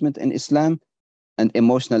management in Islam and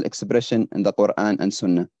emotional expression in the Quran and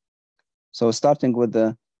Sunnah. So starting with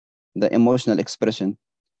the emotional expression,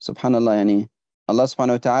 subhanAllah, Allah subhanahu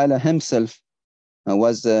wa ta'ala himself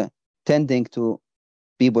was tending to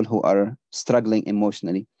people who are struggling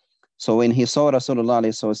emotionally. So when he saw Rasulullah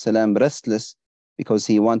ﷺ restless because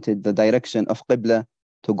he wanted the direction of Qibla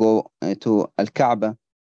to go to Al-Kaaba,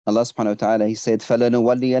 Allah subhanahu wa ta'ala, he said,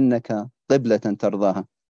 فَلَنُوَلِّيَنَّكَ قِبْلَةً تَرْضَاهَا.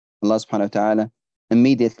 Allah subhanahu wa ta'ala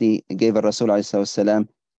immediately gave Rasulullah ﷺ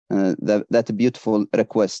that beautiful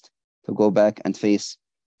request to go back and face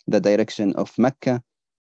the direction of Mecca.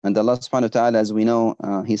 And Allah subhanahu wa ta'ala, as we know,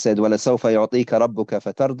 he said, وَلَسَوْفَ يُعْطِيكَ رَبُّكَ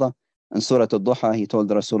فَتَرْضَى. In Surah Al-Duha, he told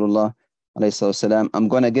Rasulullah ﷺ, I'm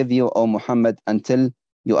going to give you, O Muhammad, until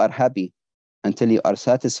you are happy, until you are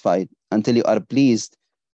satisfied, until you are pleased.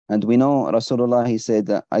 And we know Rasulullah, he said,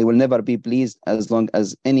 I will never be pleased as long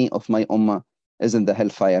as any of my ummah is in the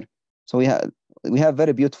hellfire. So we have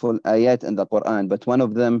very beautiful ayat in the Quran, but one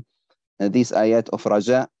of them, these ayat of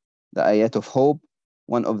raja, the ayat of hope,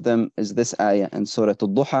 one of them is this ayah in Surah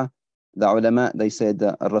Al-Duha. The ulama, they said,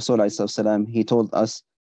 Rasul ﷺ, he told us,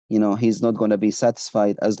 he's not going to be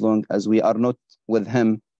satisfied as long as we are not with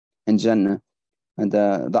him in Jannah. And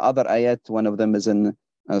the other ayat, one of them is in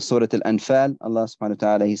Surah Al-Anfal. Allah subhanahu wa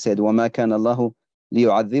ta'ala, he said, وَمَا كَانَ اللَّهُ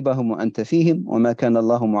ليعذبهم وأنت فيهم وما كان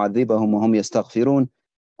الله معذبهم وهم يستغفرون.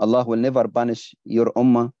 Allah will never punish your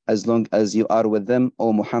ummah as long as you are with them,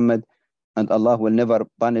 O Muhammad, and Allah will never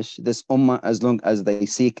punish this ummah as long as they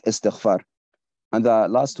seek istighfar. And the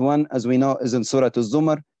last one, as we know, is in Surah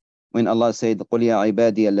Al-Zumar, when Allah said, قُلْ يَا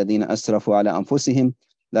عِبَادِيَ الَّذِينَ أَسْرَفُوا عَلَى أَنفُسِهِمْ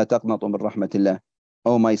لَا تَقْنَطُوا مِنْ رَحْمَةِ اللَّهِ.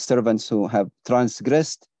 O my servants who have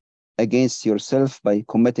transgressed against yourself by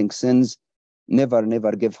committing sins, never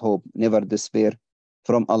give hope, never despair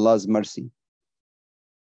from Allah's mercy.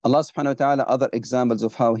 Allah subhanahu wa ta'ala, other examples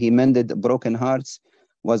of how he mended broken hearts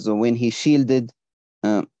was when he shielded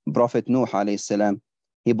Prophet Nuh alayhi salam.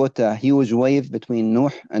 He put a huge wave between Nuh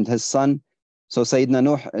and his son, so Sayyidina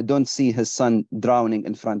Nuh don't see his son drowning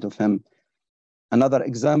in front of him. Another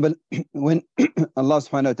example, when Allah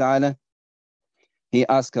subhanahu wa ta'ala, he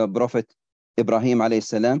asked Prophet Ibrahim alayhi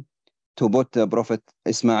salam to put Prophet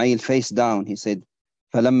Ismail face down. He said,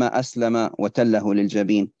 فَلَمَّا أَسْلَمَ وَتَلَّهُ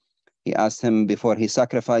لِلْجَبِينِ. He asked him before he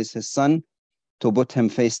sacrificed his son to put him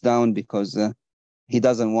face down because he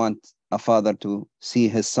doesn't want a father to see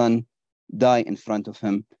his son die in front of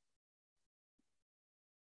him.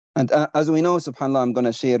 And as we know, subhanAllah, I'm going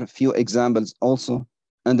to share a few examples also,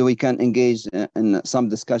 and we can engage in some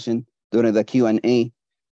discussion during the Q&A.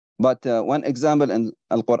 But one example in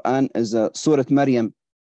Al-Quran is Surah Maryam.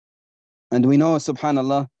 And we know,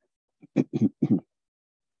 subhanAllah,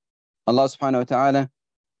 Allah subhanahu wa ta'ala,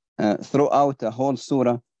 throughout the whole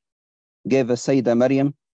surah, gave Sayyidah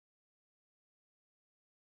Maryam,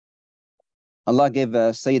 Allah gave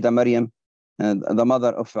Sayyidah Maryam, the mother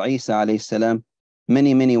of Isa alayhi salam,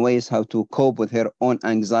 many ways how to cope with her own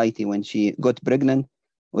anxiety when she got pregnant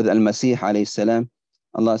with Al-Masih alayhi salam.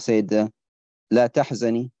 Allah said, La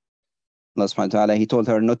tahzani. Allah subhanahu wa ta'ala, he told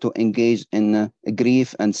her not to engage in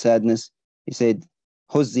grief and sadness. He said,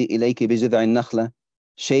 Huzzi ilayki bi jid'i an-nakhla.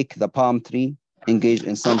 Shake the palm tree, engage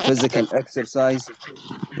in some physical exercise.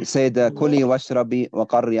 He said, Kuli washrabi wa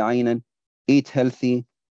qarri aynan. Eat healthy,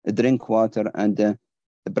 drink water, and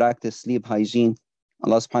practice sleep hygiene.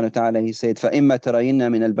 Allah subhanahu wa ta'ala, he said, فَإِمَّا تَرَيِنَّ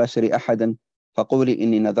مِنَ الْبَشَرِ أَحَدًا فَقُولِ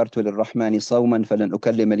إِنِّي نَذَرْتُ لِلرَّحْمَنِ صَوْمًا فَلَنْ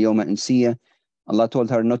أُكَلِّمَ الْيَوْمَ إِنْسِيًّا. Allah told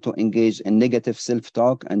her not to engage in negative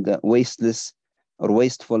self-talk and wasteless or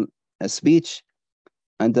wasteful speech.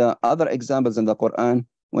 And other examples in the Quran,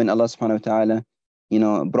 when Allah subhanahu wa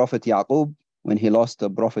ta'ala, Prophet Yaqub, when he lost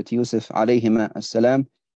Prophet Yusuf alayhima as-salam,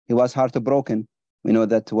 he was heartbroken. We know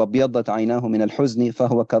that وَبْيَضَّتْ عَيْنَاهُ مِنَ الْحُزْنِ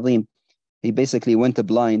فَهُوَ كَظِيمٌ. He basically went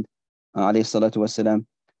blind, alayhi salatu wassalam.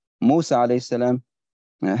 Musa alayhi salam,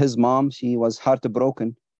 his mom, she was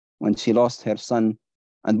heartbroken when she lost her son.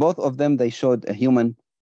 And both of them, they showed human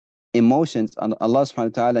emotions, and Allah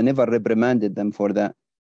subhanahu wa ta'ala never reprimanded them for that.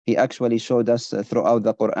 He actually showed us throughout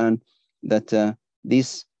the Quran that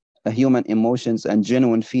these human emotions and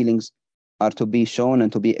genuine feelings are to be shown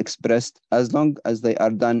and to be expressed as long as they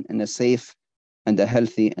are done in a safe and a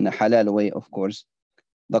healthy and a halal way, of course.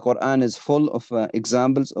 The Quran is full of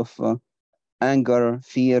examples of anger,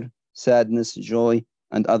 fear, sadness, joy,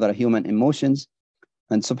 and other human emotions.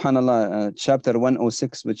 And subhanAllah, chapter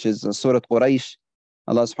 106, which is Surah Quraysh,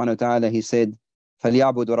 Allah subhanahu wa ta'ala, he said,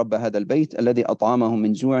 فَلْيَعْبُدُوا رَبَّ هَذَا الْبَيْتِ الَّذِي أَطْعَمَهُم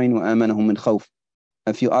مِّن جُوعٍ وَآمَنَهُم مِّن خَوْفٍ.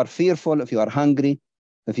 If you are fearful, if you are hungry,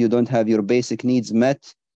 if you don't have your basic needs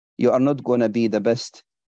met, you are not going to be the best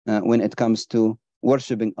when it comes to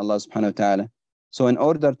worshiping Allah subhanahu wa ta'ala. So in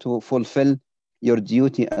order to fulfill your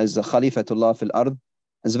duty as a Khalifatullah fil ard,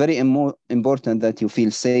 it's very important that you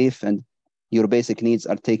feel safe and your basic needs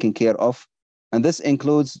are taken care of. And this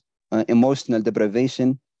includes emotional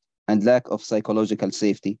deprivation and lack of psychological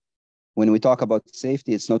safety. When we talk about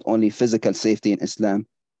safety, it's not only physical safety in Islam,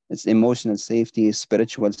 it's emotional safety,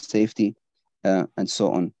 spiritual safety, and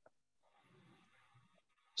so on.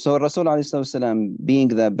 So Rasul ﷺ, being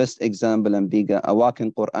the best example and being a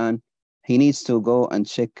walking Quran, he needs to go and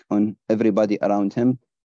check on everybody around him.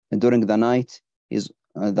 And during the night, he's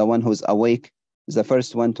the one who's awake, is the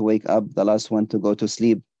first one to wake up, the last one to go to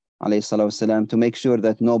sleep, ﷺ, to make sure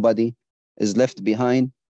that nobody is left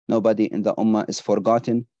behind, nobody in the ummah is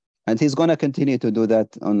forgotten. And he's going to continue to do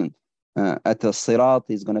that at the Sirat.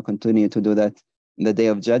 He's going to continue to do that in the Day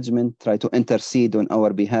of Judgment, try to intercede on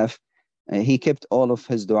our behalf. He kept all of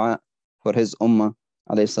his dua for his ummah,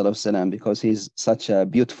 ﷺ, because he's such a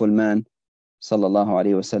beautiful man, sallallahu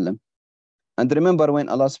alayhi wasallam. And remember when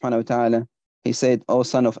Allah subhanahu wa ta'ala, he said, "O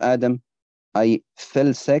son of Adam, I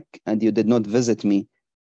fell sick and you did not visit me."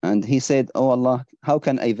 And he said, "Oh Allah, how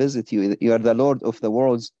can I visit you? You are the Lord of the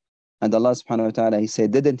worlds." And Allah subhanahu wa ta'ala, he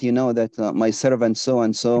said, "Didn't you know that my servant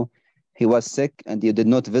so-and-so, he was sick and you did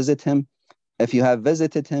not visit him? If you have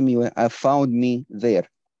visited him, you have found me there."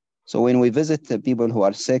 So when we visit the people who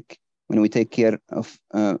are sick, when we take care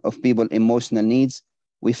of people's emotional needs,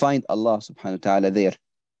 we find Allah subhanahu wa ta'ala there.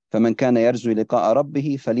 فَمَنْ كَانَ يَرْجُو لِقَاءَ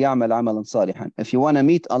رَبِّهِ فَلْيَعْمَلْ عَمَلًا صَالِحًا. If you want to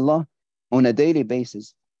meet Allah on a daily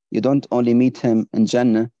basis, you don't only meet Him in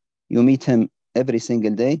Jannah, you meet Him every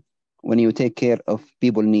single day when you take care of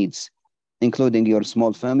people's needs, including your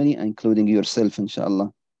small family, including yourself,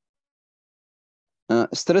 inshallah.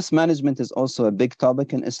 Stress management is also a big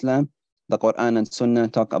topic in Islam. The Quran and Sunnah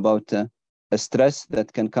talk about a stress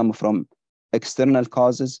that can come from external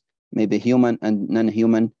causes, maybe human and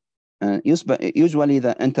non-human. Usually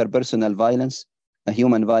the interpersonal violence,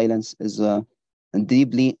 human violence, is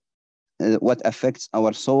deeply what affects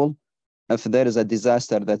our soul. If there is a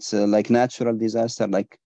disaster that's like natural disaster,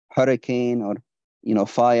 like hurricane or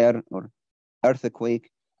fire or earthquake,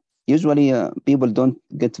 usually people don't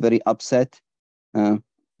get very upset.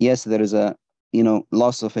 Yes, there is a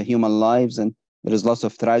loss of human lives, and there is lots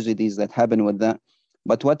of tragedies that happen with that.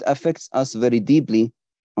 But what affects us very deeply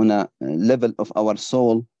on a level of our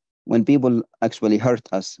soul, when people actually hurt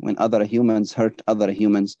us, when other humans hurt other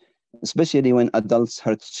humans, especially when adults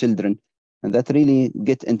hurt children, and that really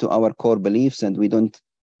get into our core beliefs, and we don't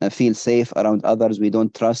feel safe around others, we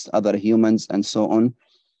don't trust other humans, and so on.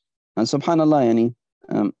 And subhanallah,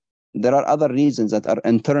 there are other reasons that are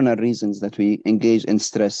internal reasons that we engage in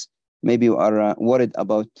stress. Maybe we are worried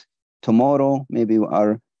about tomorrow, maybe we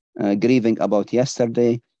are grieving about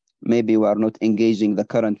yesterday, maybe we are not engaging the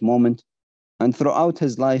current moment. And throughout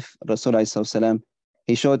his life, Rasulullah SAW,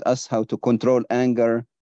 he showed us how to control anger,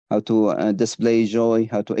 how to display joy,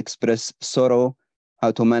 how to express sorrow,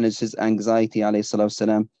 how to manage his anxiety, alayhi salatu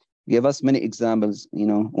wasalam. Gave us many examples.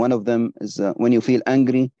 One of them is when you feel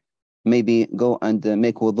angry, maybe go and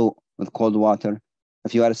make wudu with cold water.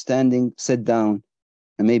 If you are standing, sit down.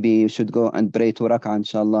 And maybe you should go and pray 2 rak'ah,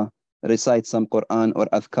 inshallah. Recite some Quran or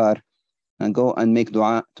adhkar, and go and make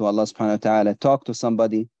dua to Allah subhanahu wa ta'ala. Talk to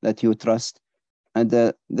somebody that you trust. And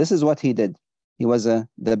this is what he did. He was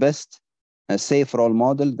the best, safe role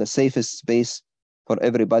model, the safest space for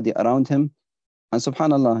everybody around him. And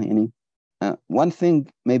subhanallah, one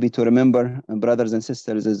thing maybe to remember, brothers and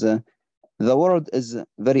sisters, is the world is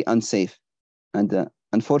very unsafe. And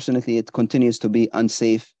unfortunately, it continues to be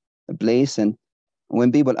unsafe place. And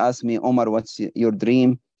when people ask me, Omar, what's your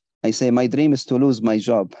dream? I say, my dream is to lose my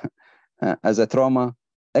job. As a trauma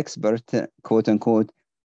expert, quote unquote,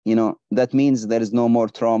 that means there is no more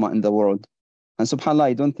trauma in the world. And subhanAllah,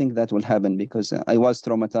 I don't think that will happen, because I was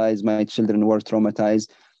traumatized, my children were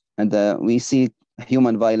traumatized, and we see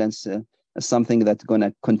human violence as something that's going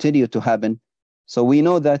to continue to happen. So we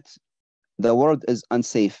know that the world is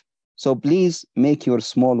unsafe. So please make your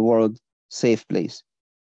small world safe place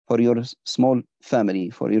for your small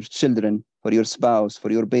family, for your children, for your spouse,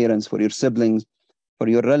 for your parents, for your siblings, for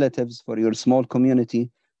your relatives, for your small community,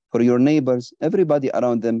 for your neighbors, everybody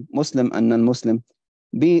around them, Muslim and non-Muslim.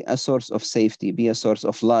 Be a source of safety, be a source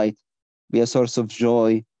of light, be a source of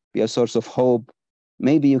joy, be a source of hope.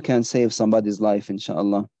 Maybe you can save somebody's life,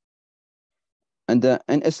 inshallah. And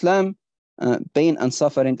in Islam, pain and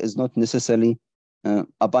suffering is not necessarily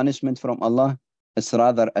a punishment from Allah. It's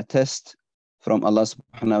rather a test from Allah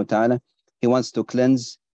subhanahu wa ta'ala. He wants to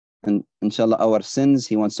cleanse, and inshallah, our sins.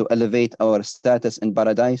 He wants to elevate our status in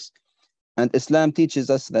paradise. And Islam teaches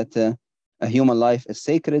us that a human life is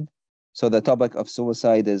sacred. So the topic of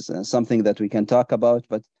suicide is something that we can talk about.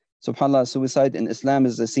 But subhanAllah, suicide in Islam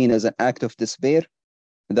is seen as an act of despair.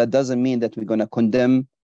 That doesn't mean that we're going to condemn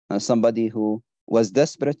somebody who was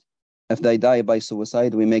desperate. If they die by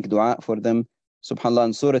suicide, we make dua for them. SubhanAllah,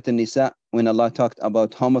 in Surah An-Nisa, when Allah talked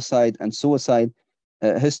about homicide and suicide,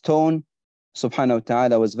 his tone, subhanahu wa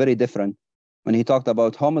ta'ala, was very different. When he talked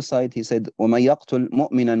about homicide, he said, وَمَنْ يَقْتُلْ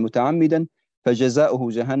مُؤْمِنًا مُتَعَمِّدًا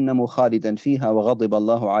فَجَزَاؤُهُ جَهَنَّمُ خَالِدًا فِيهَا وَغَضِبَ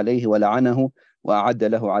اللَّهُ عَلَيْهِ وَلَعَنَهُ وَأَعَدَّ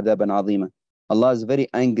لَهُ عَذَابًا عَظِيمًا. Allah is very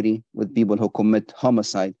angry with people who commit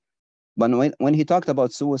homicide. But when he talked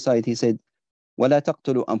about suicide, he said, وَلَا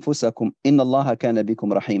تَقْتُلُوا أَنفُسَكُمْ إِنَّ اللَّهَ كَانَ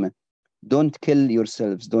بِكُمْ رَحِيمًا. Don't kill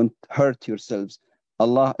yourselves, don't hurt yourselves.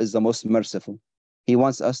 Allah is the most merciful. He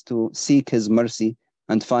wants us to seek His mercy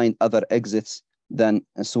and find other exits than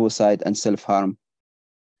suicide and self-harm.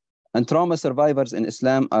 And trauma survivors in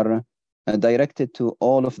Islam are directed to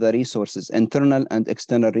all of the resources, internal and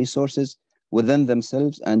external resources, within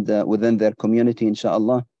themselves and within their community,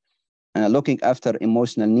 inshallah. Looking after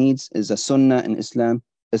emotional needs is a sunnah in Islam.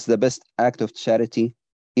 It's the best act of charity.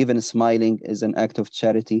 Even smiling is an act of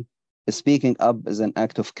charity. Speaking up is an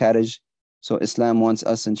act of courage. So Islam wants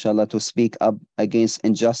us, inshallah, to speak up against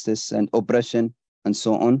injustice and oppression and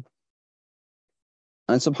so on.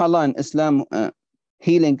 And subhanAllah, in Islam,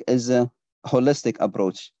 healing is a holistic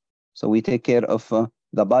approach. So we take care of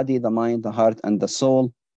the body, the mind, the heart, and the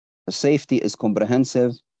soul. The safety is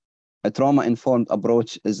comprehensive. A trauma-informed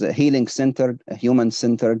approach is a healing-centered, a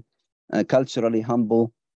human-centered, culturally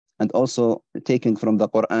humble, and also taking from the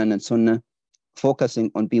Quran and Sunnah,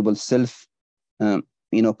 focusing on people's self,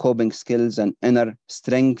 coping skills and inner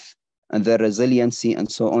strength and their resiliency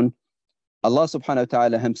and so on. Allah subhanahu wa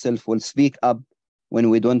ta'ala himself will speak up when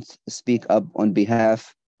we don't speak up on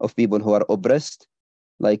behalf of people who are oppressed,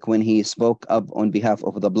 like when he spoke up on behalf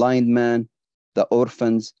of the blind man, the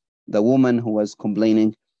orphans, the woman who was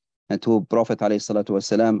complaining to Prophet alayhi salatu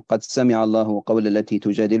wasalam, قَدْ سَمِعَ اللَّهُ قَوْلَ الَّتِي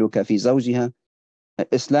تُجَادِلُكَ فِي زَوْجِهَا.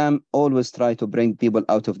 Islam always try to bring people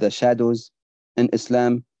out of the shadows. In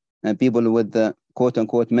Islam, people with the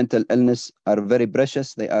quote-unquote mental illness are very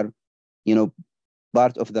precious. They are,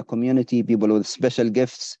 part of the community, people with special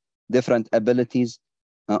gifts, different abilities.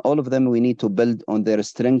 All of them, we need to build on their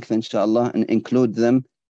strength, inshallah, and include them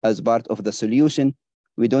as part of the solution.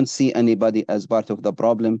 We don't see anybody as part of the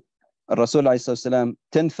problem. Rasul ﷺ,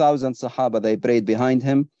 10,000 Sahaba, they prayed behind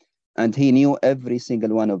him, and he knew every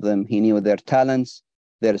single one of them. He knew their talents,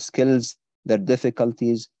 their skills, their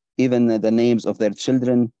difficulties, even the names of their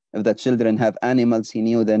children. If the children have animals, he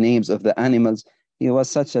knew the names of the animals. He was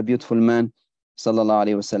such a beautiful man, sallallahu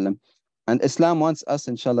alaihi wasallam. And Islam wants us,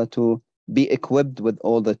 inshallah, to be equipped with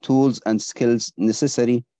all the tools and skills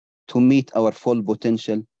necessary to meet our full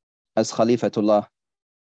potential as Khalifatullah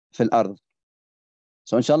fil ard.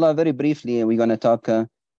 So inshallah, very briefly, we're going to talk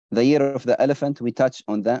the year of the elephant. We touch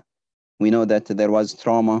on that. We know that there was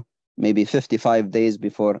trauma maybe 55 days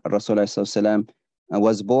before Rasulullah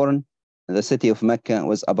was born. The city of Mecca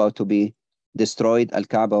was about to be destroyed.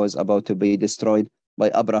 Al-Kaaba was about to be destroyed by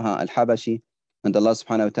Abraha al-Habashi. And Allah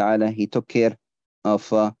subhanahu wa ta'ala, he took care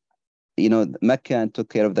of, Mecca and took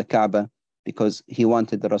care of the Kaaba because he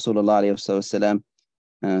wanted the Rasulullah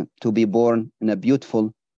to be born in a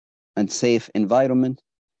beautiful and safe environment.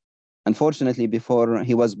 Unfortunately, before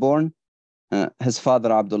he was born, his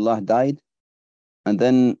father Abdullah died. And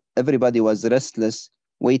then everybody was restless,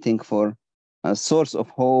 waiting for a source of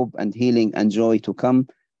hope and healing and joy to come.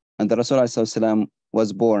 And the Rasulullah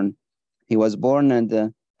was born. He was born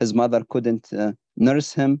and his mother couldn't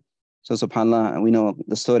nurse him. So subhanAllah, we know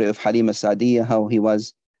the story of Halima Sa'diyah, how he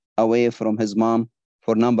was away from his mom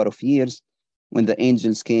for a number of years. When the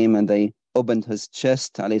angels came and they opened his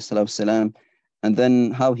chest, alayhi salatu wasalam, and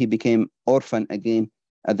then how he became orphan again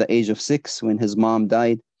at the age of 6 when his mom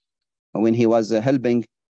died, when he was helping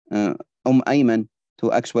Ayman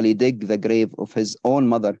to actually dig the grave of his own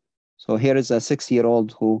mother. So here is a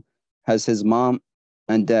 6-year-old who has his mom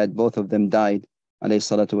and dad, both of them died, alayhi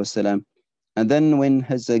salatu wasalam. And then when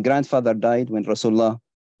his grandfather died, when Rasulullah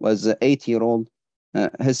was 8-year-old,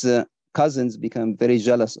 his cousins became very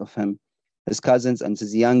jealous of him. His cousins and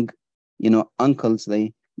his young, uncles,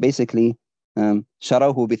 they basically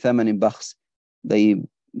sharahu bi thamanin bakhs. They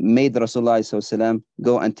made Rasulullah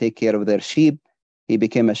go and take care of their sheep. He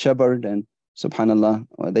became a shepherd, and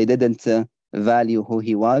subhanallah, they didn't value who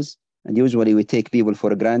he was. And usually we take people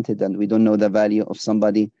for granted and we don't know the value of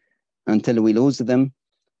somebody until we lose them.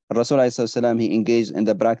 Rasulullah he engaged in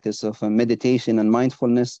the practice of meditation and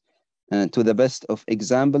mindfulness to the best of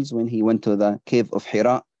examples when he went to the cave of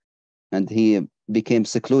Hira and he became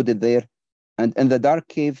secluded there. And in the dark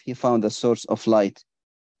cave, he found the source of light.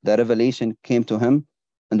 The revelation came to him.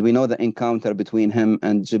 And we know the encounter between him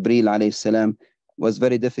and Jibreel alayhi salam was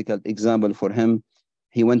very difficult example for him.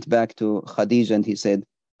 He went back to Khadija and he said,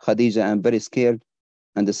 Khadija, I'm very scared.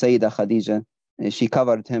 And the Sayyidah Khadija, she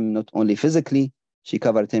covered him not only physically, she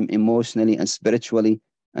covered him emotionally and spiritually.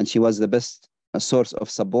 And she was the best source of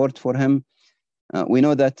support for him. We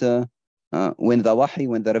know that when the wahi,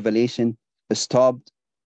 when the revelation stopped,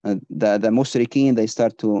 the mushrikeen, they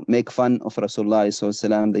start to make fun of Rasulullah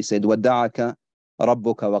SAW. They said, وَدَّعَكَ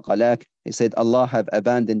رَبُّكَ وَقَلَاكَ. He said, Allah have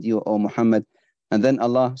abandoned you, O Muhammad. And then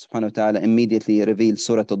Allah subhanahu wa ta'ala immediately revealed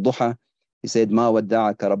Surah Al-Duha. He said, مَا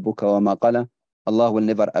وَدَّعَكَ رَبُّكَ وَمَا قَلَى. Allah will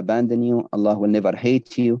never abandon you. Allah will never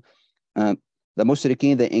hate you. The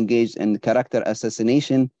mushrikeen, they engaged in character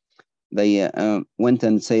assassination. They went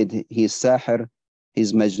and said, he's sahir,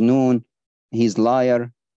 he's majnoon, he's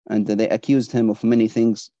liar. And they accused him of many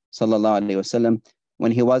things, sallallahu alayhi wasallam.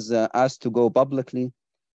 When he was asked to go publicly,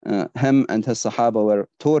 him and his Sahaba were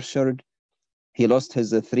tortured. He lost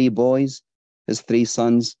his 3 boys, his 3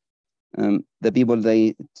 sons. The people,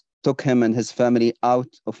 they took him and his family out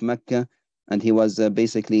of Mecca, and he was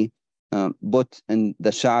basically put in the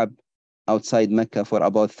Sha'ab outside Mecca for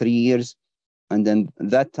about 3 years. And then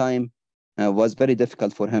that time was very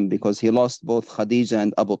difficult for him because he lost both Khadija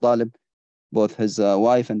and Abu Talib, both his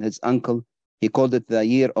wife and his uncle. He called it the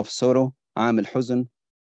year of sorrow, Aam al-Huzn,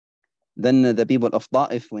 Then the people of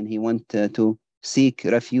Ta'if, when he went to seek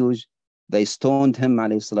refuge, they stoned him,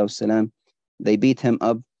 alayhi salatu wasalam. They beat him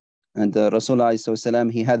up. And Rasulullah SAW,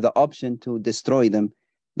 he had the option to destroy them.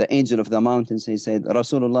 The angel of the mountains, he said,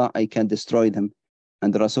 Rasulullah, I can destroy them.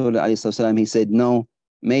 And Rasulullah SAW, he said, no,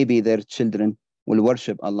 maybe their children will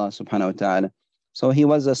worship Allah subhanahu wa ta'ala. So he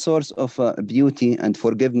was a source of beauty and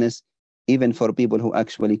forgiveness, even for people who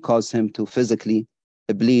actually caused him to physically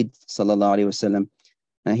bleed, sallallahu alayhi wasallam.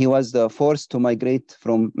 And he was forced to migrate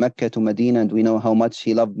from Mecca to Medina, and we know how much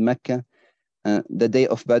he loved Mecca. The day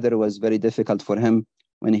of Badr was very difficult for him,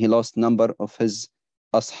 when he lost number of his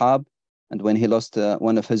ashab, and when he lost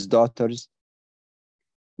one of his daughters.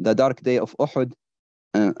 The dark day of Uhud,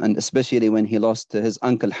 and especially when he lost his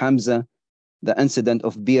uncle Hamza. The incident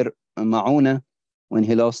of Bir Ma'una, when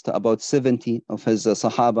he lost about 70 of his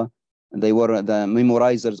sahaba. They were the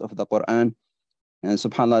memorizers of the Quran. And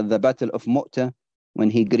subhanAllah, the battle of Mu'tah,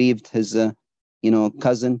 when he grieved his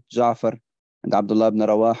cousin Ja'far and Abdullah ibn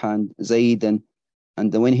Rawaha and Zayd, and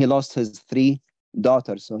when he lost his 3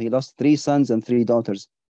 daughters. So he lost 3 sons and 3 daughters.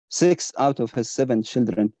 6 out of his 7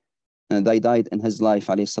 children, they died in his life,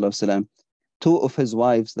 alayhi salatu wasalam. 2 of his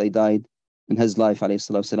wives, they died in his life, alayhi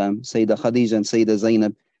salatu wasalam. Sayyidah Khadija and Sayyidah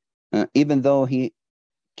Zainab. Even though he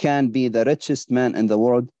can be the richest man in the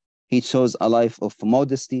world, he chose a life of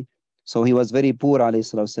modesty. So he was very poor, alayhi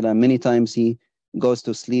salatu wasalam. Many times he goes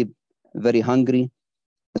to sleep very hungry.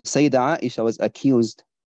 Sayyidah Aisha was accused,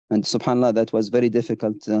 and subhanAllah, that was very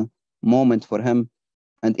difficult moment for him.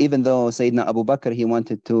 And even though Sayyidina Abu Bakr, he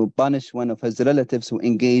wanted to punish one of his relatives who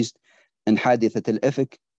engaged in hadithat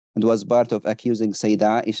al-ifk and was part of accusing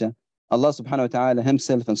Sayyidah Aisha, Allah subhanahu wa ta'ala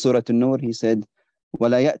himself in Surah An-Nur, he said,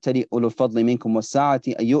 وَلَا يَأْتَلِ أُولُو الْفَضْلِ مِنْكُمْ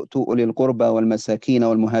وَالسَّعَةِ أَن يُؤْتُوا أُولِي الْقُرْبَى وَالْمَسَاكِينَ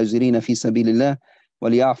وَالْمُهَاجِرِينَ فِي سَبِيلِ اللَّهِ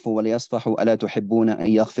وَلْيَعْفُوا وَلْيَصْفَحُوا أَلَا تُحِبُّونَ أَن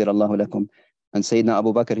يَغْفِرَ اللَّهُ لَكُمْ. And Sayyidina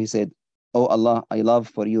Abu Bakr, he said, oh Allah, I love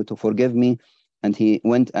for you to forgive me. And he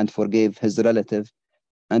went and forgave his relative.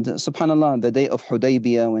 And subhanAllah, the day of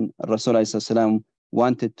Hudaybiyah, when Rasulullah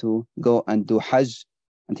wanted to go and do Hajj,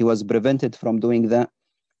 and he was prevented from doing that,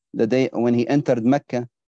 the day when he entered Mecca,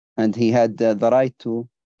 and he had the right to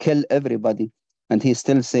kill everybody, and he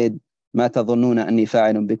still said, مَا تَظُنُّونَ أَنِّي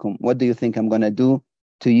فَاعِلٌ بِكُمْ. What do you think I'm going to do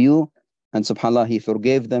to you? And subhanAllah, he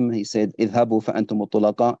forgave them. He said, اذهبوا فأنتم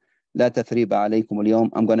الطلقاء لا تثريب عليكم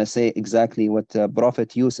اليوم. I'm going to say exactly what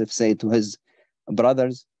Prophet Yusuf said to his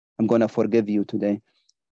brothers. I'm going to forgive you today.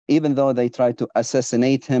 Even though they tried to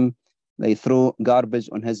assassinate him, they threw garbage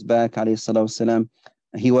on his back, alayhi salatu wasalam.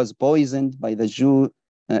 He was poisoned by the Jew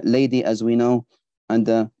lady, as we know.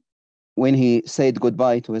 And when he said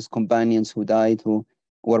goodbye to his companions who died, who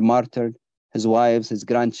were martyred, his wives, his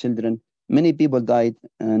grandchildren, many people died.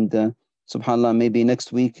 And subhanAllah, maybe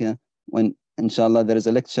next week, when inshallah there is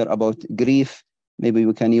a lecture about grief, maybe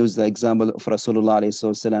we can use the example of Rasulullah alayhi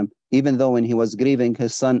wasalam. Even though when he was grieving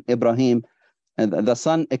his son Ibrahim, and the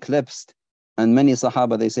sun eclipsed, and many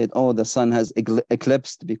Sahaba, they said, oh, the sun has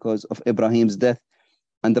eclipsed because of Ibrahim's death.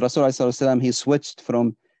 And Rasulullah, he switched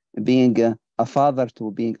from being a father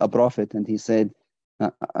to being a prophet, and he said,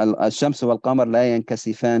 الشمس والقمر لا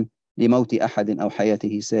ينكسفان لموت أحد أو حياته.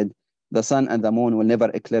 He said, the sun and the moon will never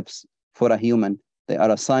eclipse for a human. They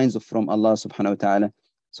are signs from Allah subhanahu wa ta'ala.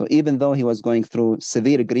 So even though he was going through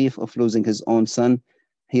severe grief of losing his own son,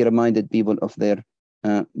 he reminded people of their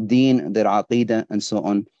deen, their aqidah, and so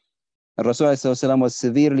on. Rasulullah was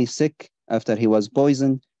severely sick after he was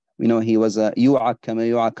poisoned. We know he was يُعَكْ كَمَا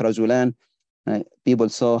يُعَكْ رَجُلَانِ. People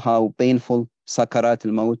saw how painful sakarat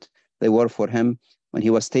al-maut they were for him. When he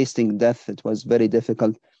was tasting death, it was very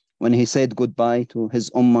difficult. When he said goodbye to his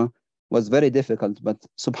ummah, was very difficult. But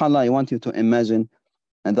subhanAllah, I want you to imagine,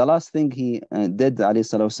 and the last thing he did, alayhi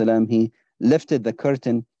salatu wasalam, he lifted the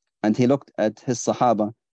curtain and he looked at his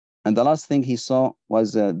sahaba, and the last thing he saw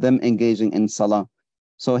was them engaging in salah.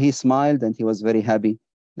 So he smiled and he was very happy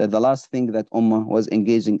that the last thing that ummah was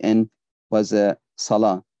engaging in was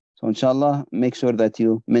salah. So inshallah, make sure that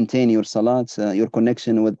you maintain your salat, your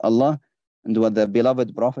connection with Allah and with the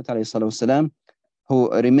beloved Prophet ﷺ,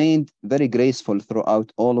 who remained very graceful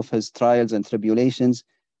throughout all of his trials and tribulations.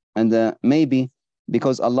 And maybe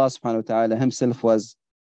because Allah subhanahu wa ta'ala himself was,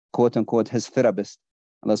 quote unquote, his therapist.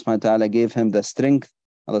 Allah subhanahu wa ta'ala gave him the strength.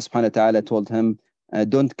 Allah subhanahu wa ta'ala told him,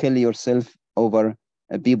 don't kill yourself over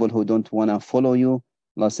people who don't want to follow you.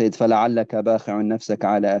 Allah said, فَلَعَلَّكَ بَاخِعٌ نَفْسَكَ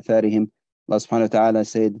عَلَى آثَارِهِمْ. Allah subhanahu wa ta'ala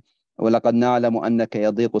said, وَلَقَدْ نَعْلَمُ أَنَّكَ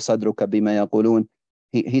يَضِيقُ صَدْرُكَ بِمَا يَقُولُونَ.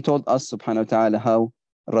 He told us, subhanahu wa ta'ala, how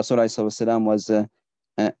Rasulullah was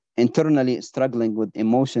internally struggling with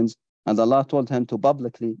emotions, and Allah told him to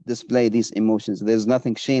publicly display these emotions. There's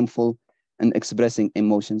nothing shameful in expressing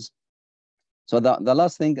emotions. So the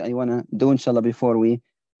last thing I want to do, inshallah, before we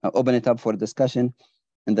open it up for discussion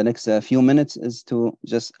in the next few minutes is to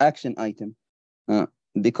just action item.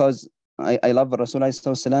 Because I love Rasulullah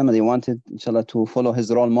SAW and I wanted, inshallah, to follow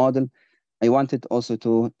his role model. I wanted also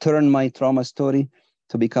to turn my trauma story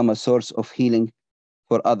to become a source of healing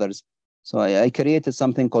for others. So I created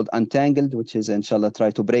something called Untangled, which is, inshallah,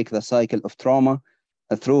 try to break the cycle of trauma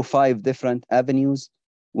through 5 different avenues.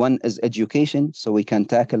 One is education, so we can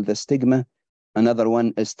tackle the stigma. Another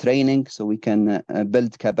one is training, so we can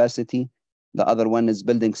build capacity. The other one is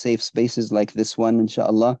building safe spaces like this one,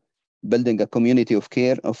 inshallah, building a community of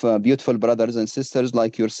care of beautiful brothers and sisters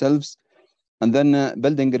like yourselves. And then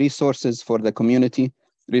building resources for the community,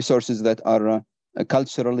 resources that are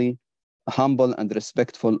culturally humble and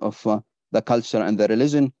respectful of the culture and the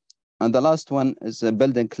religion. And the last one is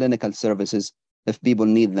building clinical services if people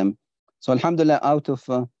need them. So alhamdulillah, out of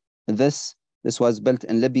this was built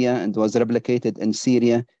in Libya and was replicated in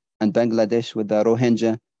Syria and Bangladesh with the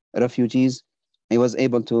Rohingya refugees. I was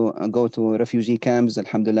able to go to refugee camps,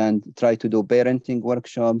 alhamdulillah, and try to do parenting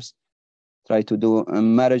workshops, try to do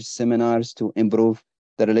marriage seminars to improve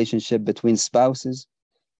the relationship between spouses,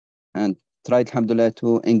 and tried, alhamdulillah,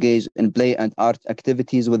 to engage in play and art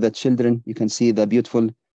activities with the children. You can see the beautiful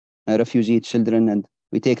refugee children, and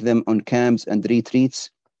we take them on camps and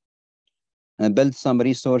retreats, and build some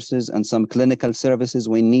resources and some clinical services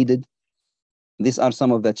when needed. These are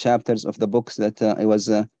some of the chapters of the books that I was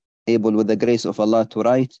able, with the grace of Allah, to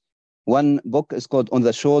write. One book is called On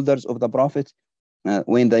the Shoulders of the Prophet.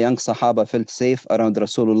 When the young Sahaba felt safe around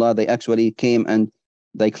Rasulullah, they actually came and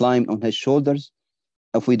they climbed on his shoulders.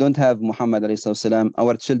 If we don't have Muhammad ﷺ,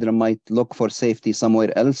 our children might look for safety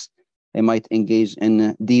somewhere else. They might engage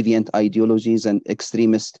in deviant ideologies and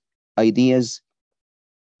extremist ideas.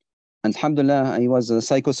 And alhamdulillah, I was a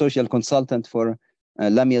psychosocial consultant for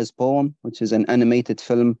Lamia's poem, which is an animated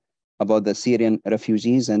film about the Syrian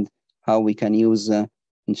refugees and how we can use,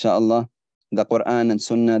 inshallah, the Quran and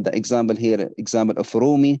Sunnah. The example here, example of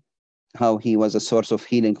Rumi, how he was a source of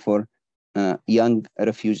healing for a young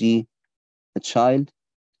refugee, a child.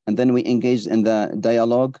 And then we engaged in the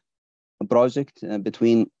dialogue project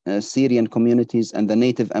between Syrian communities and the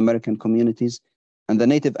Native American communities. And the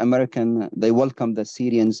Native American, they welcomed the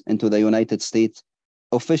Syrians into the United States.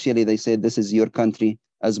 Officially, they said, this is your country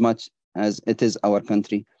as much as it is our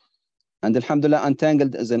country. And alhamdulillah,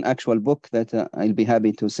 Untangled is an actual book that I'll be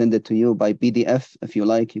happy to send it to you by PDF. If you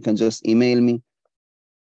like, you can just email me.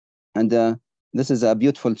 And this is a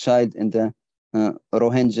beautiful child in the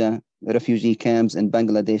Rohingya refugee camps in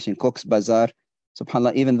Bangladesh, in Cox's Bazar.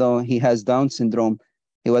 SubhanAllah, even though he has Down syndrome,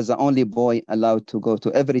 he was the only boy allowed to go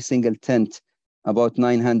to every single tent. About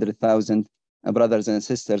 900,000 brothers and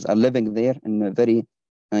sisters are living there in very,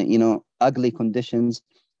 ugly conditions.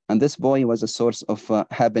 And this boy was a source of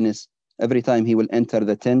happiness. Every time he will enter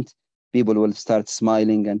the tent, people will start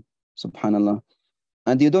smiling, and subhanallah.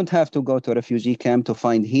 And you don't have to go to a refugee camp to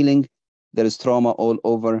find healing. There is trauma all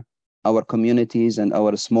over our communities and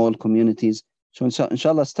our small communities. So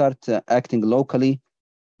inshallah, start acting locally.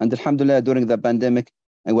 And alhamdulillah, during the pandemic,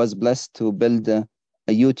 I was blessed to build a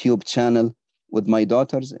YouTube channel with my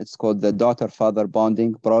daughters. It's called the Daughter-Father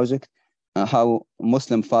Bonding Project, how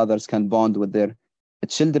Muslim fathers can bond with their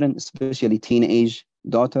children, especially teenage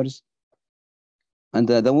daughters. And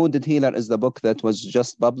The Wounded Healer is the book that was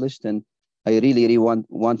just published, and I really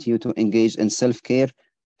want you to engage in self-care.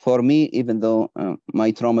 For me, even though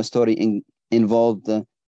my trauma story involved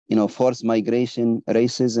forced migration,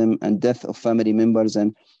 racism, and death of family members,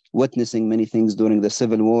 and witnessing many things during the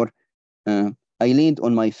Civil War, I leaned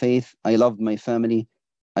on my faith. I loved my family.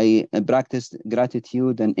 I practiced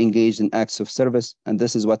gratitude and engaged in acts of service. And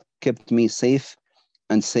this is what kept me safe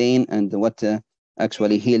and sane, and what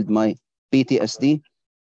actually healed my PTSD.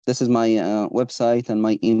 This is my website and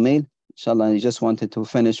my email. Inshallah, I just wanted to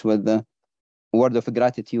finish with the word of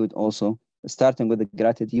gratitude also, starting with the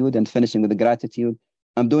gratitude and finishing with the gratitude.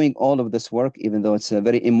 I'm doing all of this work, even though it's a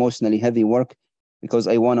very emotionally heavy work, because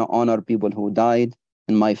I want to honor people who died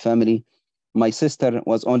in my family. My sister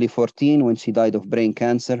was only 14 when she died of brain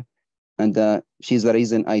cancer, and she's the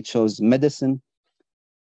reason I chose medicine.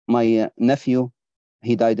 My nephew,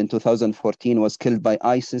 he died in 2014, was killed by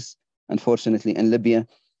ISIS, unfortunately, in Libya,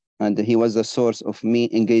 and he was the source of me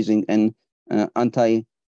engaging in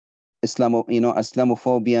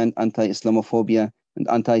Islamophobia and anti-Islamophobia and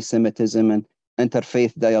anti-Semitism and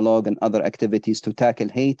interfaith dialogue and other activities to tackle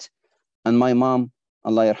hate. And my mom,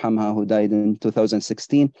 Allah yarhamha, who died in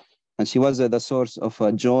 2016, and she was the source of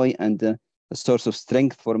joy and the source of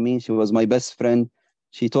strength for me. She was my best friend.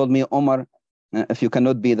 She told me, Omar, if you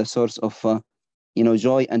cannot be the source of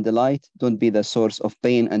joy and delight. Don't be the source of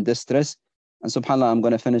pain and distress. And subhanAllah, I'm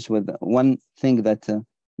going to finish with one thing that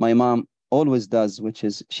my mom always does, which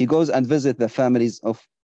is she goes and visits the families of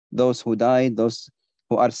those who died, those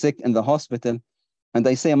who are sick in the hospital. And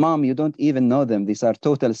I say, Mom, you don't even know them. These are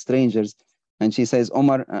total strangers. And she says,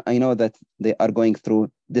 Omar, I know that they are going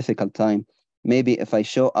through difficult time. Maybe if I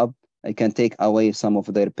show up, I can take away some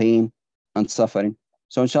of their pain and suffering.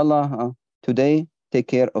 So inshallah, today, take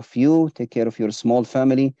care of you, take care of your small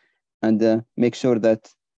family, and make sure that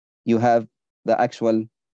you have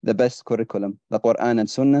the best curriculum, the Quran and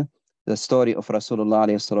Sunnah, the story of Rasulullah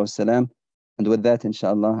SAW. And with that,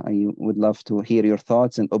 inshallah, I would love to hear your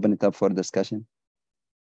thoughts and open it up for discussion.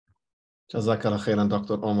 Jazakallah khairan,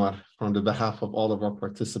 Dr. Omar. On the behalf of all of our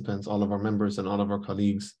participants, all of our members, and all of our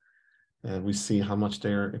colleagues, we see how much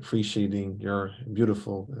they're appreciating your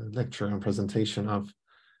beautiful lecture and presentation of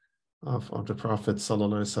the Prophet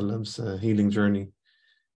Sallallahu Alaihi Wasallam's healing journey.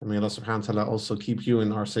 And may Allah subhanahu wa ta'ala also keep you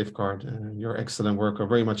in our safeguard. Your excellent work are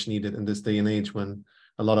very much needed in this day and age when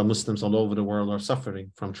a lot of Muslims all over the world are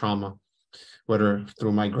suffering from trauma, whether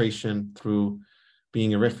through migration, through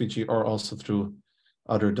being a refugee, or also through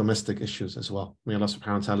other domestic issues as well. May Allah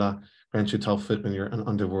subhanahu wa ta'ala grant you tawfiq when you're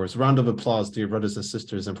underwards. Round of applause, dear brothers and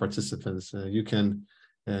sisters and participants. You can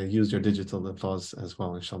use your digital applause as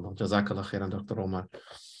well, inshallah. Jazakallah khairan, Dr. Omar.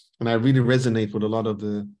 And I really resonate with a lot of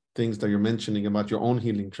the things that you're mentioning about your own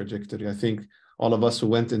healing trajectory. I think all of us who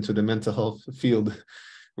went into the mental health field,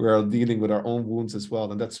 we are dealing with our own wounds as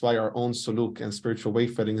well. And that's why our own suluk and spiritual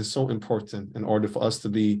wayfaring is so important in order for us to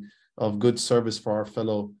be of good service for our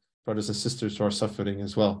fellow brothers and sisters who are suffering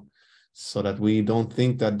as well, so that we don't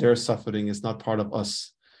think that their suffering is not part of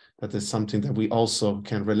us, that is something that we also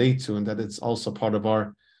can relate to, and that it's also part of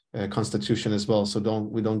our constitution as well. So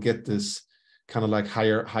we don't get this kind of like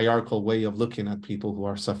hierarchical way of looking at people who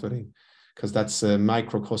are suffering, because that's a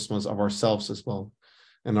microcosmos of ourselves as well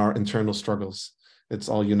and our internal struggles. It's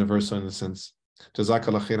all universal in a sense.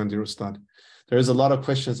 Jazakallah khairan, dear Ustad. There is a lot of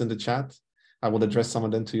questions in the chat. I will address some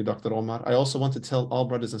of them to you, Dr. Omar. I also want to tell all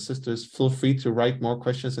brothers and sisters, feel free to write more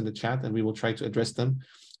questions in the chat and we will try to address them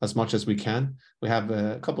as much as we can. We have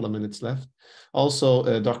a couple of minutes left.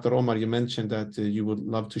 Also, Dr. Omar, you mentioned that you would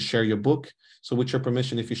love to share your book. So with your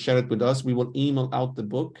permission, if you share it with us, we will email out the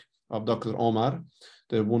book of Dr. Omar,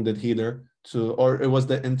 the Wounded Healer, or it was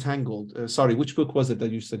the Untangled. Sorry, which book was it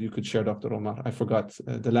that you said you could share, Dr. Omar? I forgot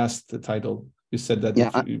the last title. You said that. Yeah,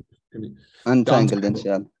 Untangled,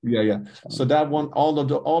 inshallah. Yeah. So that one,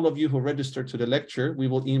 all of you who registered to the lecture, we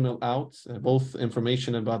will email out both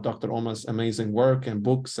information about Dr. Omar's amazing work and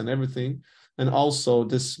books and everything, and also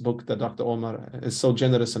this book that Dr. Omar is so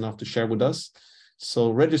generous enough to share with us.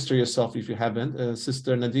 So register yourself if you haven't.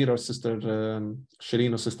 Sister Nadir or Sister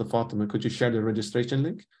Shireen or Sister Fatima, could you share the registration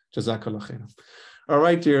link? Jazakallah khairan. All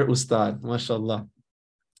right, dear Ustad, mashallah.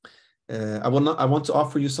 I want to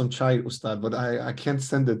offer you some chai, Ustad, but I can't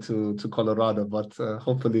send it to Colorado, but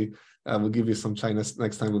hopefully I will give you some chai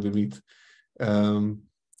next time we meet.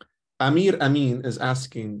 Amir Amin is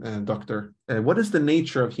asking, Doctor, what is the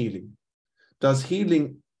nature of healing? Does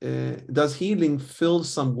healing fill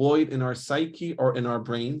some void in our psyche or in our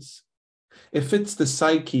brains? If it's the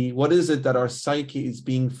psyche, what is it that our psyche is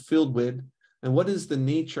being filled with? And what is the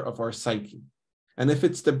nature of our psyche? And if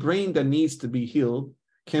it's the brain that needs to be healed,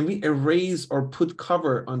 can we erase or put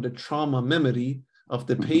cover on the trauma memory of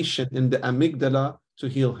the patient in the amygdala to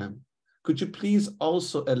heal him? Could you please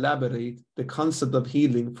also elaborate the concept of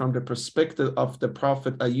healing from the perspective of the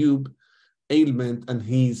Prophet Ayub ailment and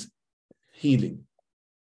his healing?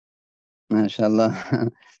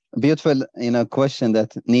 MashaAllah. Beautiful, question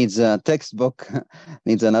that needs a textbook,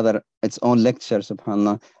 needs its own lecture,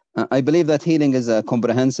 subhanAllah. I believe that healing is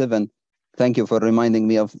comprehensive, and thank you for reminding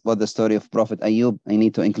me of what the story of Prophet Ayub. I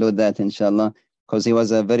need to include that, inshallah, because he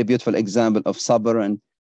was a very beautiful example of sabr and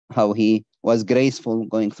how he was graceful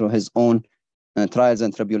going through his own trials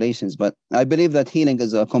and tribulations. But I believe that healing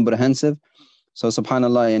is comprehensive. So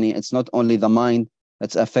subhanAllah, it's not only the mind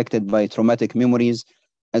that's affected by traumatic memories.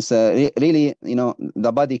 It's really,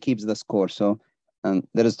 the body keeps the score. So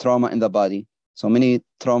there is trauma in the body. So many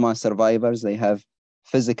trauma survivors, they have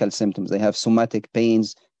physical symptoms. They have somatic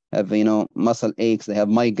pains, have, muscle aches, they have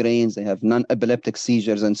migraines, they have non-epileptic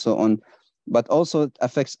seizures and so on. But also it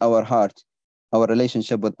affects our heart, our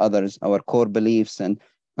relationship with others, our core beliefs, and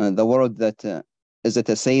the world that, is it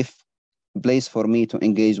a safe place for me to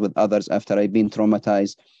engage with others after I've been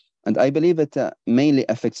traumatized? And I believe it mainly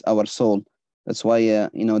affects our soul. That's why,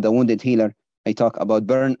 the Wounded Healer, I talk about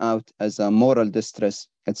burnout as a moral distress.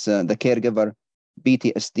 It's the caregiver.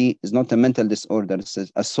 PTSD is not a mental disorder, it's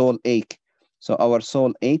a soul ache. So our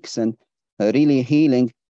soul aches, and really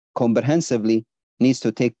healing comprehensively needs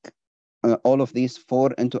to take all of these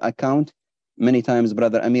four into account. Many times,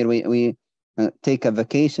 Brother Amir, we take a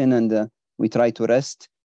vacation and we try to rest.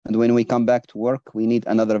 And when we come back to work, we need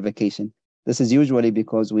another vacation. This is usually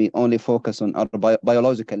because we only focus on our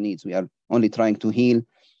biological needs. We are only trying to heal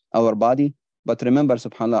our body. But remember,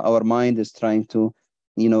 subhanAllah, our mind is trying to,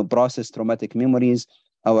 process traumatic memories.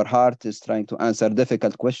 Our heart is trying to answer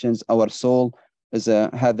difficult questions. Our soul is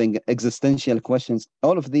having existential questions.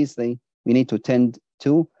 All of these we need to tend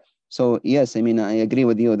to. So yes, I agree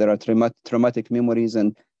with you. There are traumatic memories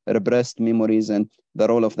and repressed memories and the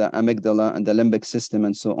role of the amygdala and the limbic system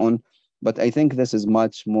and so on. But I think this is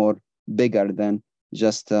much more bigger than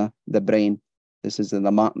just the brain. This is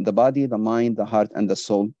the body, the mind, the heart, and the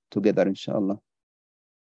soul together, inshallah.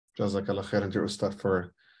 Jazakallah khairan, dear Ustad, for a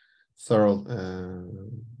thorough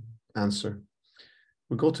answer.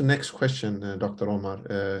 We go to next question, Dr. Omar.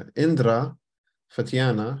 Indra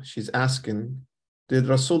Fatiana, she's asking, did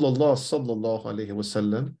Rasulullah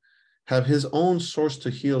SAW have his own source to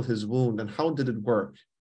heal his wound, and how did it work?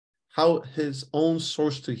 How his own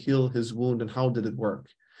source to heal his wound, and how did it work?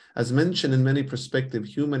 As mentioned in many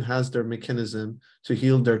perspectives, human has their mechanism to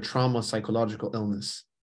heal their trauma, psychological illness.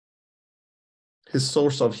 His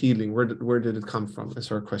source of healing, where did it come from? Is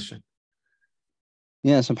her question.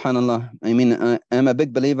 Yeah, subhanAllah. I'm a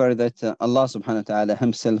big believer that Allah subhanahu wa ta'ala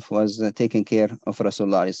himself was taking care of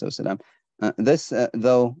Rasulullah SAW. This,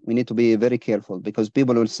 though, we need to be very careful, because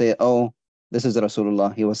people will say, oh, this is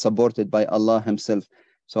Rasulullah. He was supported by Allah himself,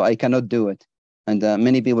 so I cannot do it. And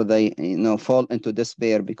many people, they fall into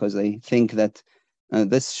despair because they think that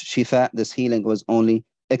this shifa, this healing, was only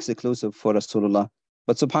exclusive for Rasulullah.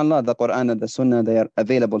 But subhanAllah, the Quran and the Sunnah, they are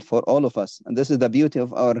available for all of us. And this is the beauty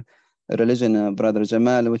of our religion, Brother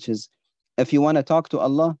Jamal, which is, if you want to talk to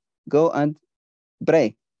Allah, go and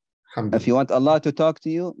pray. If you want Allah to talk to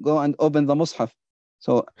you, go and open the Mus'haf.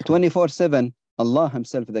 So 24/7, Allah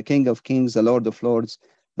himself, the King of Kings, the Lord of Lords,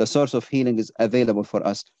 the source of healing, is available for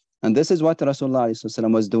us. And this is what Rasulullah SAW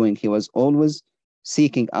was doing. He was always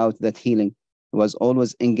seeking out that healing. He was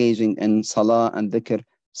always engaging in salah and dhikr.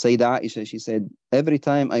 Sayyidah Aisha, she said, every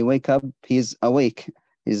time I wake up, he's awake.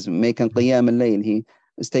 He's making qiyam al-layl. He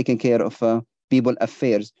is taking care of people's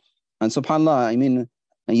affairs. And subhanAllah,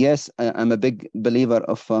 yes, I'm a big believer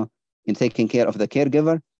of in taking care of the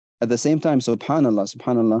caregiver. At the same time,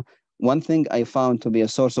 subhanAllah, one thing I found to be a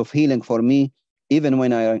source of healing for me, even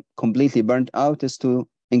when I am completely burnt out, is to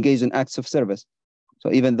engage in acts of service.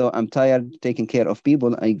 So even though I'm tired taking care of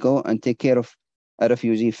people, I go and take care of a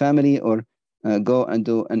refugee family, or go and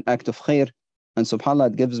do an act of khair. And subhanAllah,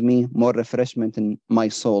 it gives me more refreshment in my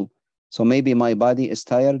soul. So maybe my body is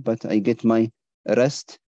tired, but I get my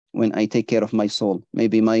rest when I take care of my soul.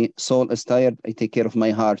 Maybe my soul is tired, I take care of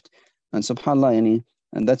my heart. And subhanAllah,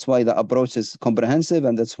 and that's why the approach is comprehensive,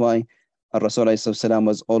 and that's why Rasulullah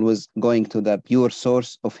was always going to the pure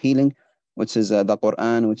source of healing, which is the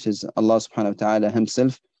Quran, which is Allah subhanahu wa ta'ala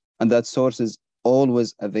himself. And that source is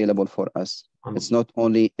always available for us. It's not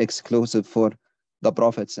only exclusive for the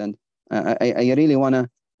prophets. And I really want to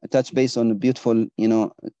touch base on a beautiful,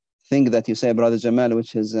 thing that you say, Brother Jamal,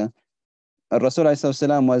 which is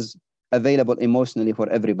Rasulullah was available emotionally for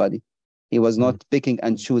everybody. He was not picking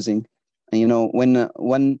and choosing. And, when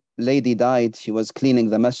one lady died, she was cleaning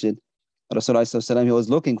the masjid. Rasulullah, he was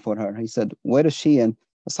looking for her. He said, where is she? And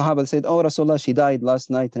the Sahaba said, oh, Rasulullah, she died last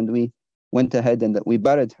night, and we went ahead and we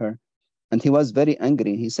buried her. And he was very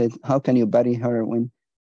angry. He said, how can you bury her when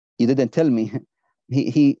you didn't tell me?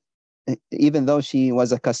 He even though she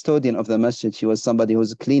was a custodian of the masjid, she was somebody who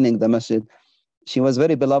was cleaning the masjid, she was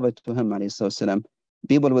very beloved to him, alayhi.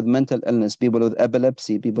 People with mental illness, people with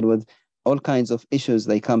epilepsy, people with all kinds of issues,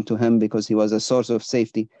 they come to him because he was a source of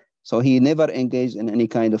safety. So he never engaged in any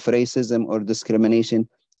kind of racism or discrimination.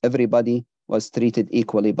 Everybody was treated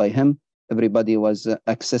equally by him. Everybody was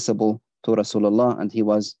accessible to Rasulullah, and he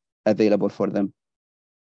was available for them.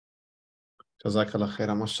 Jazakallah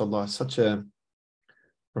khairan, mashallah.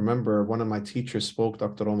 Remember, one of my teachers spoke,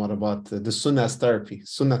 Dr. Omar, about the Sunnah therapy.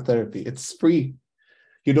 Sunnah therapy, it's free.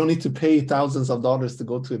 You don't need to pay thousands of dollars to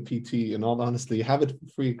go to a PT. In all honesty, you have it for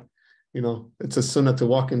free. It's a sunnah to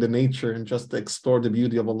walk into nature and just explore the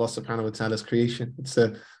beauty of Allah subhanahu wa ta'ala's creation. It's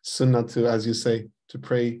a sunnah to, as you say, to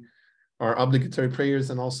pray our obligatory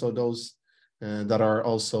prayers, and also those that are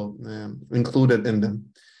also included in them.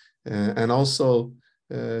 And also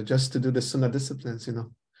just to do the sunnah disciplines,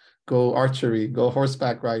 go archery, go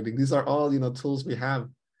horseback riding. These are all, tools we have.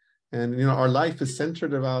 And, our life is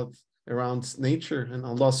centered around nature. And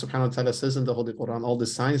Allah subhanahu wa ta'ala says in the Holy Quran, all the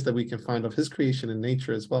signs that we can find of his creation in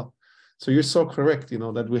nature as well. So you're so correct,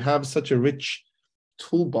 that we have such a rich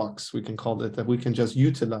toolbox, we can call it, that we can just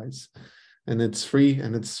utilize. And it's free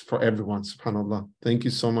and it's for everyone, subhanAllah. Thank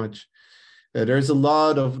you so much. There's a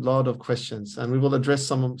lot of questions, and we will address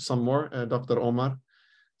some more, Dr. Omar.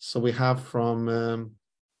 So we have from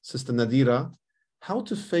Sister Nadira, how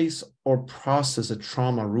to face or process a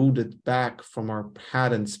trauma rooted back from our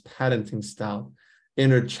parents' parenting style,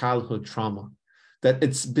 inner childhood trauma, that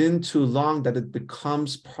it's been too long that it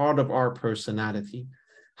becomes part of our personality.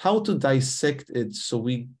 How to dissect it so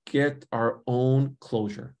we get our own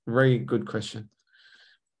closure? Very good question.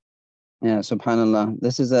 Yeah, subhanAllah.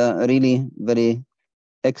 This is a really very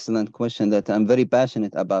excellent question that I'm very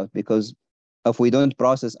passionate about, because if we don't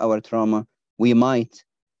process our trauma, we might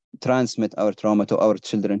transmit our trauma to our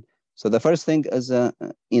children. So the first thing is,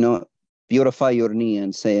 purify your niyyah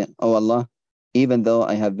and say, oh Allah, even though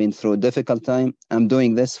I have been through a difficult time, I'm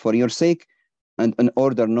doing this for your sake and in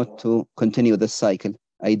order not to continue this cycle.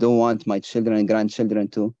 I don't want my children and grandchildren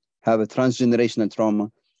to have a transgenerational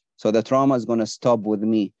trauma. So the trauma is going to stop with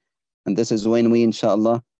me. And this is when we,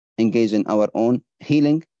 inshallah, engage in our own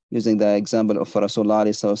healing, using the example of Rasulullah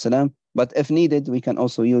SAW. But if needed, we can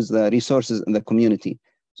also use the resources in the community.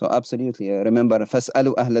 So absolutely, remember,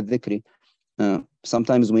 فَاسْأَلُوا أَهْلَ الذِّكْرِ.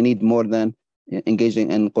 Sometimes we need more than engaging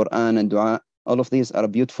in Quran and dua. All of these are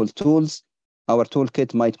beautiful tools. Our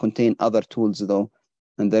toolkit might contain other tools though,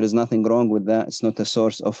 and there is nothing wrong with that. It's not a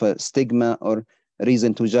source of a stigma or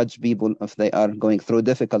reason to judge people if they are going through a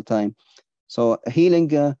difficult time. So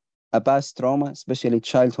healing a past trauma, especially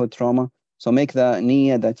childhood trauma. So make the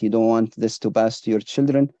niyyah that you don't want this to pass to your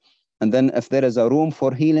children. And then if there is a room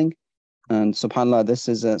for healing, and subhanAllah, this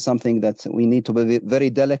is something that we need to be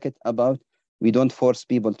very delicate about. We don't force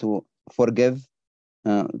people to forgive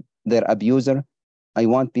their abuser. I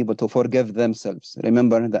want people to forgive themselves.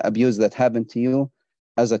 Remember, the abuse that happened to you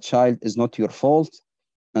as a child is not your fault.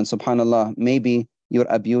 And subhanAllah, maybe your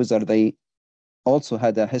abuser, they also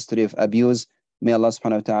had a history of abuse. May Allah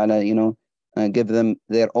subhanahu wa ta'ala, give them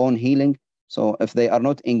their own healing. So if they are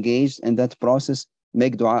not engaged in that process,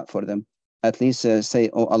 make dua for them. At least say,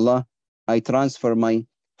 oh Allah, I transfer my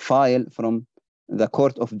file from the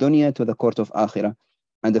court of dunya to the court of akhirah.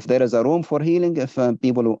 And if there is a room for healing, if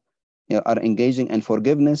people are engaging in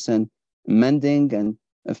forgiveness and mending, and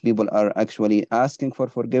if people are actually asking for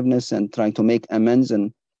forgiveness and trying to make amends,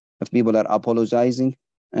 and if people are apologizing,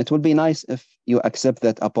 it would be nice if you accept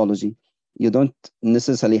that apology. You don't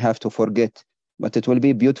necessarily have to forget, but it will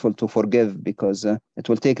be beautiful to forgive, because it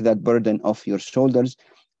will take that burden off your shoulders.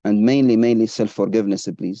 And mainly self-forgiveness,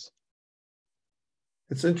 please.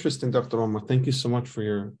 It's interesting, Dr. Omar. Thank you so much for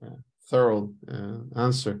your thorough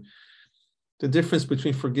answer. The difference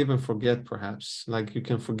between forgive and forget, perhaps. Like you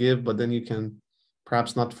can forgive, but then you can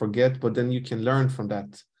perhaps not forget, but then you can learn from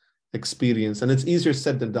that experience. And it's easier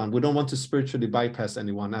said than done. We don't want to spiritually bypass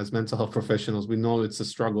anyone as mental health professionals. We know it's a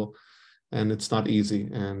struggle and it's not easy,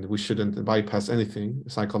 and we shouldn't bypass anything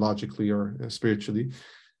psychologically or spiritually.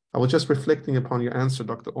 I was just reflecting upon your answer,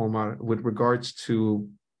 Dr. Omar, with regards to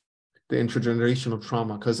the intergenerational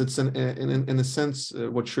trauma, because it's in a sense,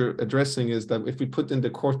 what you're addressing is that if we put in the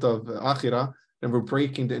court of akhirah, then we're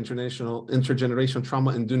breaking the intergenerational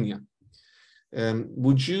trauma in dunya.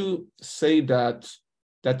 Would you say that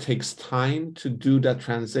that takes time to do that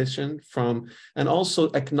transition from, and also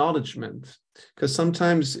acknowledgement? Because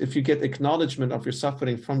sometimes if you get acknowledgement of your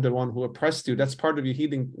suffering from the one who oppressed you, that's part of your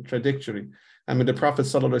healing trajectory. I mean, the Prophet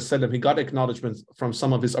ﷺ, he got acknowledgement from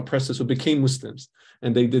some of his oppressors who became Muslims,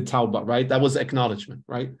 and they did tawbah, right? That was acknowledgement,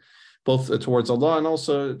 right? Both towards Allah and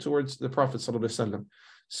also towards the Prophet ﷺ.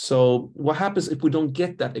 So what happens if we don't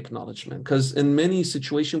get that acknowledgement? Because in many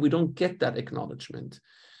situations, we don't get that acknowledgement.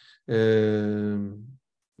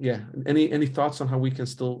 Yeah, any thoughts on how we can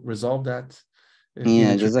still resolve that?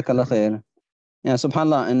 Yeah, Jazakallah khair. Yeah,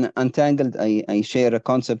 subhanAllah, in Untangled, I share a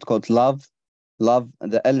concept called love. Love,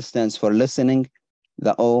 the L stands for listening,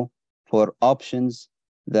 the O for options,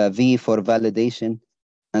 the V for validation,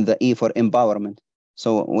 and the E for empowerment.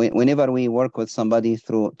 So whenever we work with somebody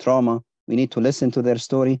through trauma, we need to listen to their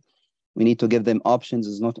story. We need to give them options.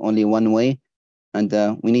 It's not only one way. And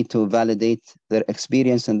we need to validate their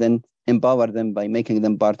experience and then empower them by making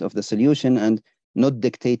them part of the solution and not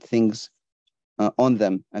dictate things on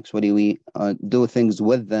them. Actually, we do things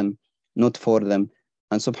with them, not for them.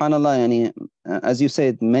 And subhanAllah, as you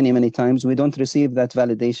said many times, we don't receive that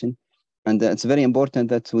validation. And it's very important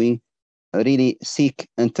that we really seek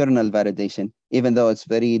internal validation, even though it's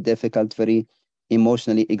very difficult, very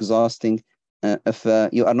emotionally exhausting. If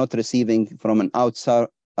you are not receiving from an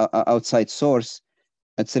outside source,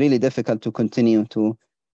 it's really difficult to continue to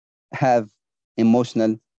have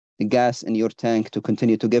emotional gas in your tank to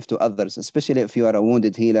continue to give to others, especially if you are a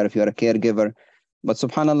wounded healer, if you are a caregiver. But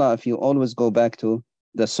subhanAllah, if you always go back to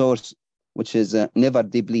the source, which is never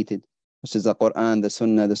depleted, which is the Quran, the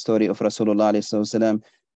Sunnah, the story of Rasulullah SAW.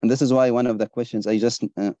 And this is why one of the questions I just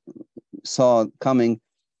saw coming,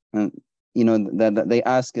 that they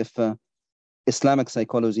ask if Islamic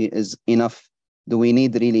psychology is enough. Do we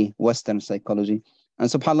need really Western psychology? And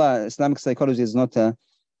subhanAllah, Islamic psychology is not a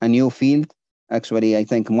new field. Actually, I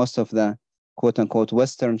think most of the quote-unquote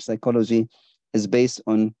Western psychology is based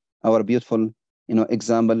on our beautiful,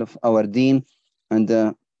 example of our deen.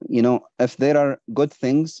 And, if there are good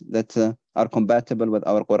things that are compatible with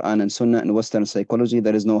our Quran and Sunnah and Western psychology,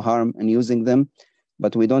 there is no harm in using them,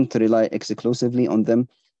 but we don't rely exclusively on them.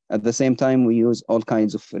 At the same time, we use all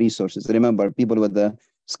kinds of resources. Remember, people with the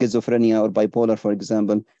schizophrenia or bipolar, for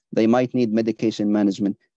example, they might need medication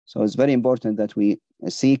management. So it's very important that we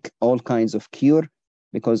seek all kinds of cure,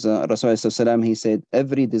 because Rasulullah SAW, he said,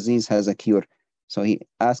 every disease has a cure. So he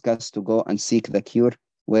asked us to go and seek the cure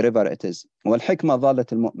wherever it is. وَالْحِكْمَةَ ضَالَّةُ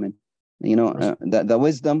الْمُؤْمِنِ. The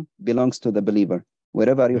wisdom belongs to the believer.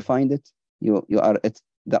 Wherever you find it, you are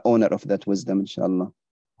the owner of that wisdom, inshallah.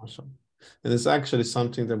 Awesome. And it's actually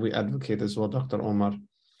something that we advocate as well, Dr. Omar,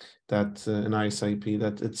 that in ISIP,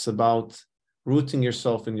 that it's about rooting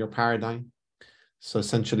yourself in your paradigm. So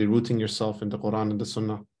essentially rooting yourself in the Quran and the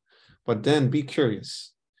Sunnah. But then be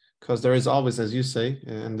curious, because there is always, as you say,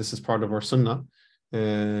 and this is part of our Sunnah,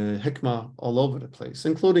 hikmah all over the place,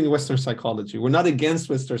 including Western psychology. We're not against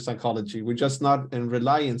Western psychology. We're just not in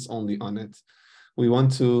reliance only on it. We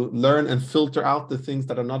want to learn and filter out the things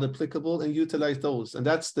that are not applicable and utilize those. And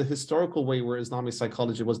that's the historical way where Islamic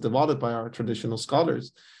psychology was developed by our traditional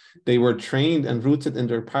scholars. They were trained and rooted in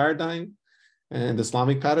their paradigm and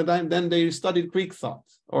Islamic paradigm. Then they studied Greek thought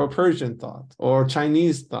or Persian thought or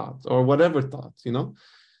Chinese thought or whatever thought,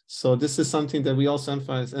 So this is something that we also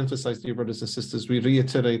emphasize, dear brothers and sisters. We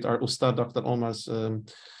reiterate our Ustad Dr. Omar's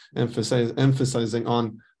emphasizing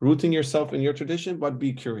on rooting yourself in your tradition, but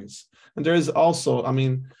be curious. And there is also,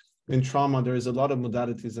 in trauma, there is a lot of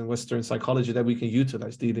modalities in Western psychology that we can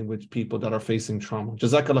utilize dealing with people that are facing trauma.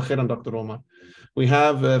 Jazakallah khairan, Dr. Omar. We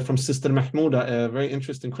have from Sister Mahmouda a very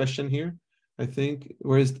interesting question here. I think,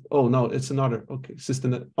 it's another. Okay, Sister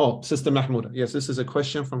Mahmouda. Yes, this is a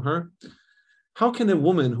question from her. How can a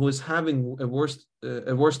woman who is having a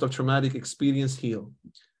worst of traumatic experience heal?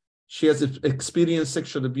 She has experienced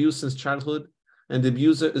sexual abuse since childhood, and the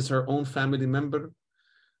abuser is her own family member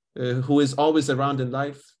who is always around in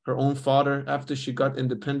life, her own father. After she got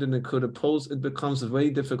independent and could oppose, it becomes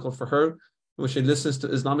very difficult for her when she listens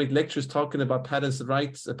to Islamic lectures talking about parents'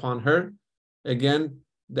 rights upon her. Again,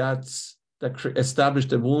 that established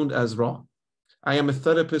the wound as raw. I am a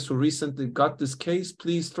therapist who recently got this case.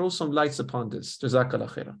 Please throw some lights upon this. Jazakallah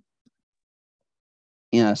khairan.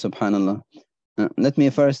 Yeah, subhanallah. Let me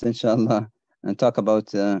first, inshallah, talk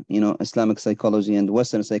about, Islamic psychology and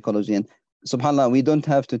Western psychology. And subhanallah, we don't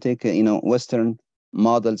have to take, Western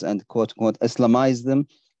models and quote-unquote Islamize them.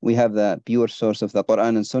 We have the pure source of the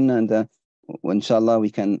Quran and Sunnah, and inshallah, we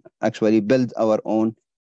can actually build our own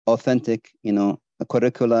authentic,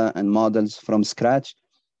 curricula and models from scratch.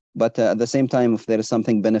 But at the same time, if there is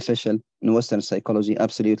something beneficial in Western psychology,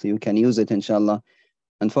 absolutely, we can use it, inshallah.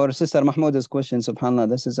 And for Sister Mahmouda's question, subhanAllah,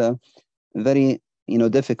 this is a very,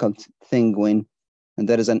 difficult thing when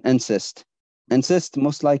there is an incest. Incest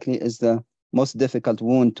most likely is the most difficult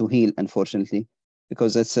wound to heal, unfortunately,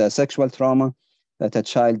 because it's a sexual trauma that a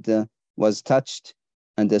child was touched,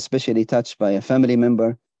 and especially touched by a family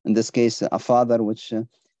member, in this case, a father, which,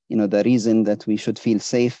 the reason that we should feel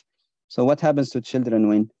safe. So what happens to children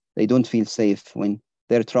when they don't feel safe, when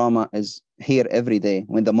their trauma is here every day,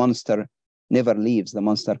 when the monster never leaves, the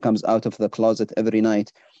monster comes out of the closet every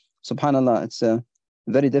night? SubhanAllah, it's a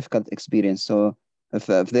very difficult experience. So if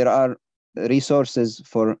there are resources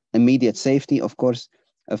for immediate safety, of course,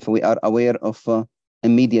 if we are aware of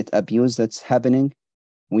immediate abuse that's happening,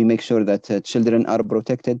 we make sure that children are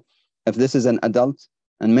protected. If this is an adult,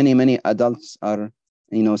 and many adults are,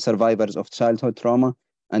 survivors of childhood trauma,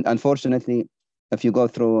 and unfortunately, if you go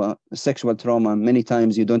through sexual trauma, many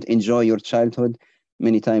times you don't enjoy your childhood.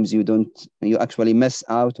 Many times you actually miss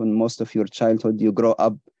out on most of your childhood. You grow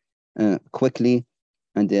up quickly,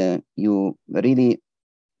 and you really,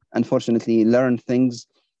 unfortunately, learn things,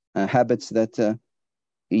 habits that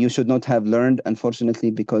you should not have learned,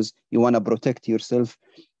 unfortunately, because you want to protect yourself.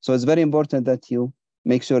 So it's very important that you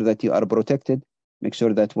make sure that you are protected, make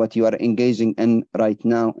sure that what you are engaging in right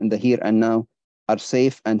now, in the here and now, are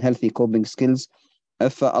safe and healthy coping skills.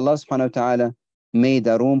 If Allah subhanahu wa ta'ala made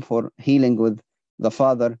a room for healing with the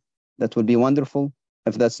father, that would be wonderful.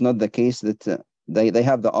 if that's not the case, that they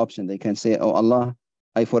have the option. They can say, oh Allah,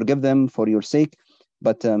 I forgive them for your sake,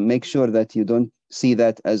 but make sure that you don't see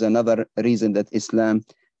that as another reason that Islam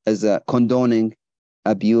is condoning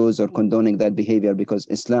abuse or condoning that behavior, because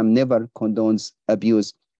Islam never condones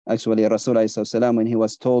abuse. Actually, Rasulullah SAW, when he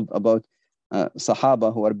was told about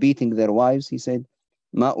Sahaba who are beating their wives, he said,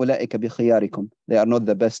 Ma ulaika bi khiyarikum. They are not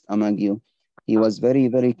the best among you. He was very,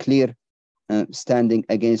 very clear, standing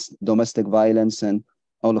against domestic violence and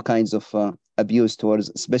all kinds of abuse towards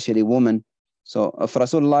especially women. So if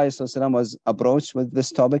Rasulullah SAW was approached with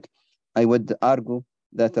this topic, I would argue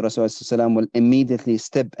that Rasulullah SAW will immediately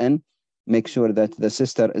step in, make sure that the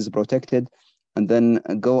sister is protected, and then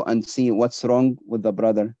go and see what's wrong with the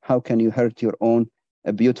brother. How can you hurt your own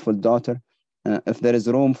beautiful daughter? If there is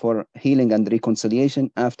room for healing and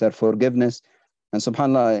reconciliation after forgiveness, and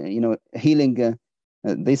subhanAllah, healing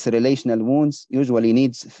these relational wounds usually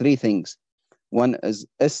needs three things. One is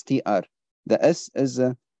STR. The S is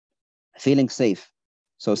feeling safe.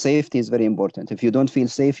 So safety is very important. If you don't feel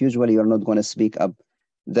safe, usually you're not going to speak up.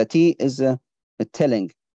 The T is a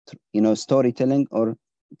telling, storytelling or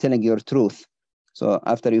telling your truth. So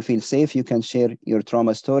after you feel safe, you can share your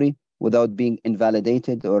trauma story without being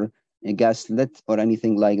invalidated or gaslit or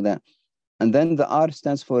anything like that. And then the R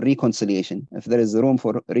stands for reconciliation. If there is room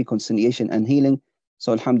for reconciliation and healing,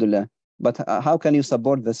 so alhamdulillah. But how can you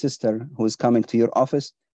support the sister who is coming to your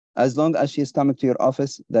office? As long as she is coming to your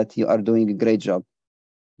office, that you are doing a great job,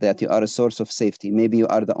 that you are a source of safety. Maybe you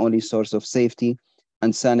are the only source of safety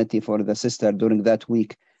and sanity for the sister during that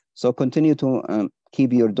week. So continue to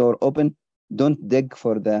keep your door open. Don't dig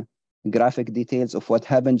for the graphic details of what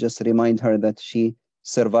happened. Just remind her that she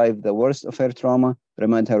survived the worst of her trauma.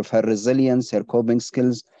 Remind her of her resilience, her coping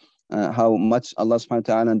skills, how much Allah subhanahu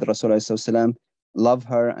wa ta'ala and Rasulullah love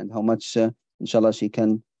her, and how much, inshallah, she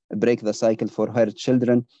can break the cycle for her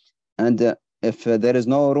children. And if there is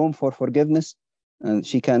no room for forgiveness,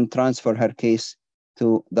 she can transfer her case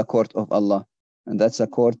to the court of Allah. And that's a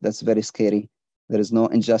court that's very scary. There is no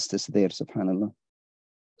injustice there, subhanAllah.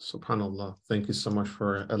 SubhanAllah. Thank you so much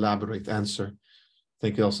for an elaborate answer.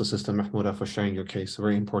 Thank you also, Sister Mahmouda, for sharing your case.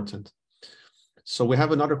 Very important. So we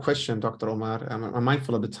have another question, Dr. Omar. I'm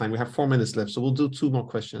mindful of the time. We have 4 minutes left, so we'll do 2 more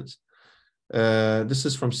questions. This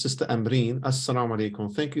is from Sister Amreen. Assalamu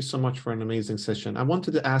alaikum. Thank you so much for an amazing session. I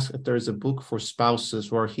wanted to ask if there is a book for spouses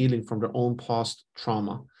who are healing from their own past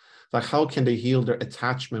trauma. Like, how can they heal their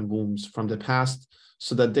attachment wounds from the past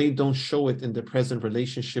so that they don't show it in the present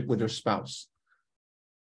relationship with their spouse?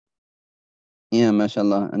 Yeah,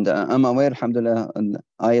 mashallah. And I'm aware, alhamdulillah, on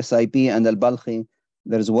ISIP and Al-Balkhi,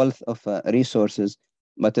 there's wealth of resources.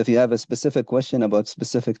 But if you have a specific question about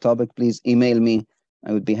specific topic, please email me.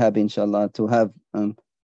 I would be happy, inshallah, to have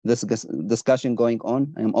this discussion going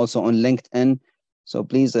on. I'm also on LinkedIn. So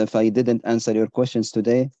please, if I didn't answer your questions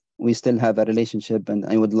today, we still have a relationship, and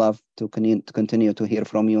I would love to continue to hear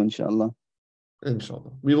from you, inshallah.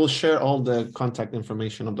 Inshallah. We will share all the contact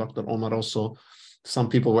information of Dr. Omar also. Some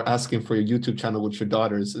people were asking for your YouTube channel with your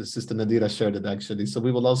daughters. Sister Nadira shared it, actually. So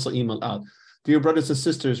we will also email out. Dear brothers and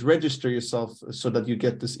sisters, register yourself so that you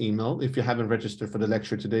get this email. If you haven't registered for the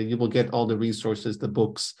lecture today, you will get all the resources, the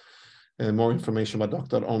books, more information about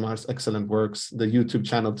Dr. Omar's excellent works, the YouTube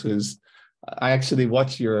channel too. I actually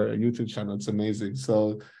watch your YouTube channel. It's amazing.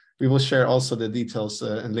 So we will share also the details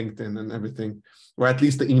and LinkedIn and everything, or at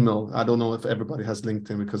least the email. I don't know if everybody has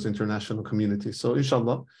LinkedIn because international community. So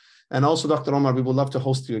inshallah. And also, Dr. Omar, we would love to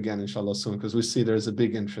host you again, inshallah, soon, because we see there's a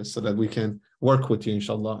big interest so that we can work with you,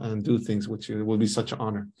 inshallah, and do things with you. It will be such an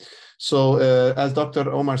honor. So as Dr.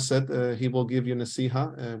 Omar said, he will give you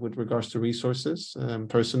nasiha with regards to resources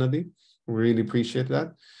personally. We really appreciate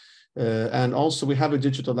that. And also, we have a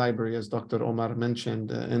digital library, as Dr. Omar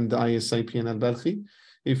mentioned, in the ISIP and Al-Balkhi.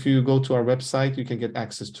 If you go to our website, you can get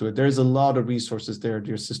access to it. There's a lot of resources there,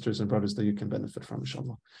 dear sisters and brothers, that you can benefit from,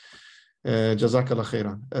 inshallah. Jazakallah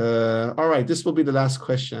khairan. All right, this will be the last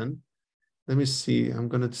question. Let me see. I'm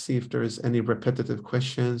going to see if there is any repetitive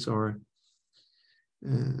questions or.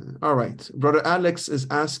 All right, Brother Alex is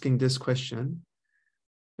asking this question.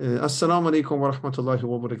 Assalamu alaikum wa rahmatullahi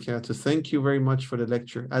wa barakatuh. Thank you very much for the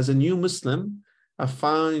lecture. As a new Muslim, I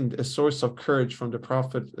find a source of courage from the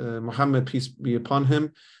Prophet Muhammad, peace be upon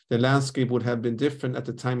him. The landscape would have been different at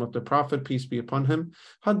the time of the Prophet, peace be upon him.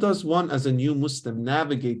 How does one as a new Muslim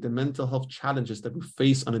navigate the mental health challenges that we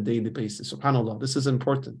face on a daily basis? SubhanAllah, this is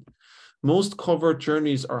important. Most covert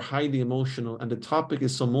journeys are highly emotional, and the topic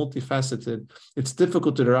is so multifaceted, it's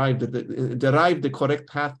difficult to derive the correct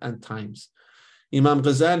path at times. Imam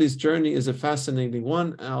Ghazali's journey is a fascinating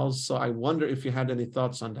one. Also, I wonder if you had any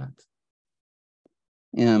thoughts on that.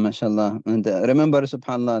 Yeah, mashallah. And remember,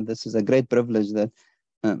 subhanallah, this is a great privilege that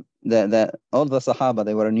all the Sahaba,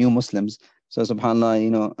 they were new Muslims. So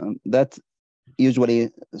subhanallah, that usually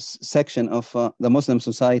section of the Muslim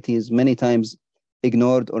society is many times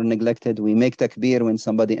ignored or neglected. We make takbir when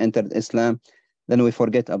somebody entered Islam, then we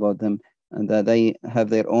forget about them, and they have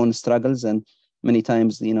their own struggles, and many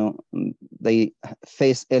times they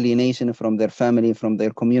face alienation from their family, from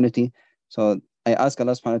their community. So I ask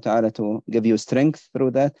Allah subhanahu wa ta'ala to give you strength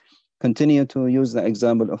through that. Continue to use the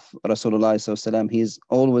example of Rasulullah SAW. He is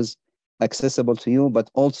always accessible to you, but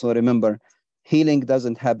also remember, healing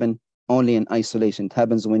doesn't happen only in isolation. It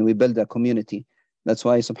happens when we build a community. That's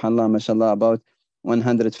why, subhanAllah, mashallah, about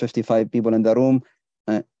 155 people in the room.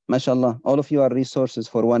 Mashallah, all of you are resources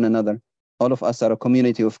for one another. All of us are a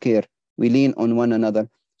community of care. We lean on one another.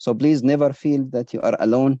 So please never feel that you are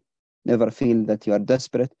alone. Never feel that you are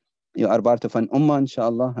desperate. You are part of an ummah,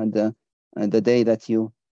 inshallah. And the day that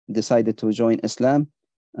you decided to join Islam,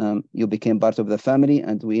 you became part of the family.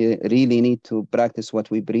 And we really need to practice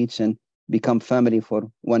what we preach and become family for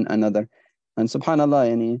one another. And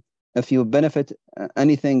subhanallah, if you benefit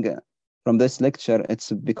anything from this lecture,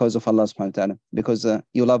 it's because of Allah subhanahu wa ta'ala, because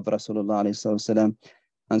you love Rasulullah SAW.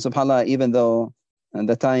 And subhanallah, even though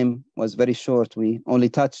the time was very short, we only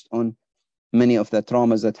touched on many of the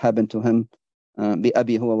traumas that happened to him, bi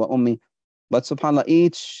abi huwa wa ummi. But subhanallah,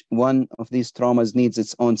 each one of these traumas needs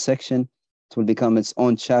its own section. It will become its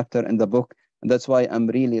own chapter in the book. And that's why I'm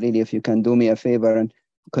really, if you can do me a favor and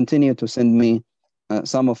continue to send me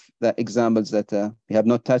some of the examples that we have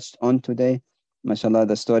not touched on today. MashaAllah,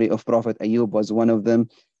 the story of Prophet Ayub was one of them.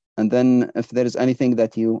 And then if there is anything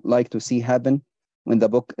that you like to see happen when the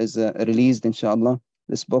book is released, inshallah,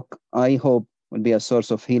 this book, I hope, will be a source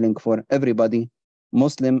of healing for everybody,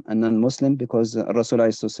 Muslim and non-Muslim, because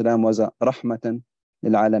Rasulullah was a rahmatan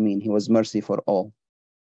lil alameen. He was mercy for all.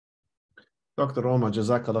 Dr. Omar,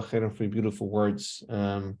 Jazakallah khairan for your beautiful words.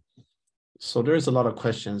 So there's a lot of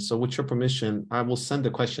questions. So with your permission, I will send the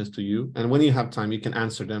questions to you. And when you have time, you can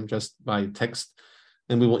answer them just by text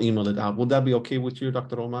and we will email it out. Would that be okay with you,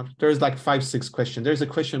 Dr. Omar? There's like 5-6 questions. There's a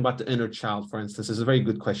question about the inner child, for instance. It's a very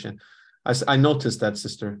good question. I noticed that,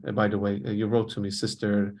 sister, by the way, you wrote to me,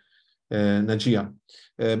 Sister Najia.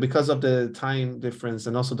 Because of the time difference,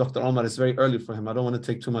 and also Dr. Omar, it's very early for him. I don't want to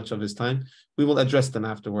take too much of his time. We will address them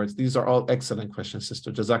afterwards. These are all excellent questions,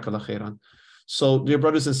 sister. Jazakallah khairan. So, dear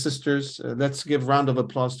brothers and sisters, let's give a round of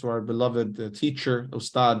applause to our beloved teacher,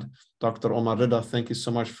 Ustad, Dr. Omar Reda. Thank you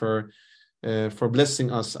so much for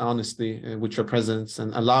blessing us, honestly, with your presence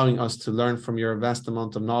and allowing us to learn from your vast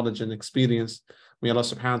amount of knowledge and experience. May Allah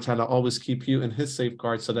subhanahu wa ta'ala always keep you in his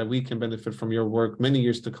safeguard so that we can benefit from your work many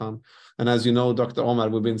years to come. And as you know, Dr. Omar,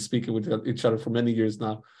 we've been speaking with each other for many years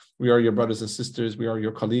now. We are your brothers and sisters, we are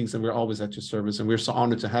your colleagues, and we're always at your service. And we're so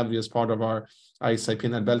honored to have you as part of our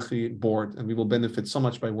ISIP-International board, and we will benefit so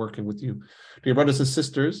much by working with you. Dear brothers and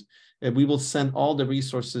sisters, we will send all the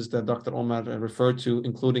resources that Dr. Omar referred to,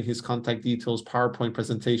 including his contact details, PowerPoint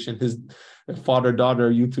presentation, his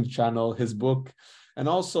father-daughter YouTube channel, his book. And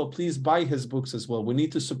also, please buy his books as well. We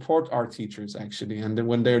need to support our teachers, actually. And then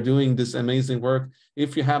when they're doing this amazing work,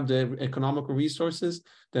 if you have the economical resources,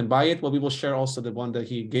 then buy it. Well, we will share also the one that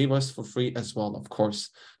he gave us for free as well, of course.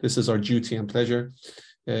 This is our duty and pleasure.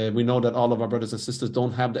 We know that all of our brothers and sisters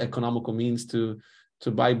don't have the economical means to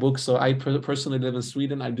buy books. So I personally live in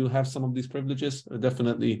Sweden. I do have some of these privileges.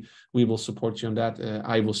 Definitely, we will support you on that.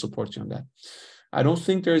 I will support you on that. I don't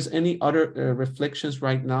think there's any other reflections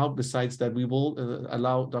right now. Besides that, we will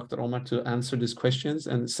allow Dr. Omar to answer these questions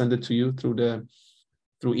and send it to you through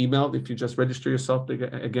email. If you just register yourself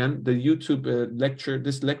again, the YouTube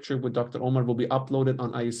this lecture with Dr. Omar will be uploaded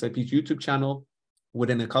on ISIP's YouTube channel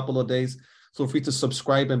within a couple of days. Feel free to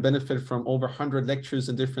subscribe and benefit from over 100 lectures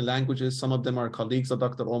in different languages. Some of them are colleagues of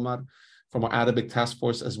Dr. Omar from our Arabic task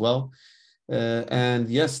force as well. And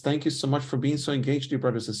yes, thank you so much for being so engaged, dear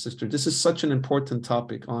brothers and sisters. This is such an important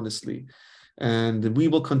topic, honestly. And we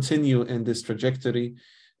will continue in this trajectory.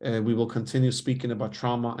 We will continue speaking about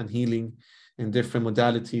trauma and healing in different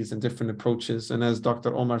modalities and different approaches. And as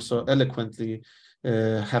Dr. Omar so eloquently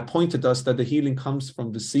have pointed us, that the healing comes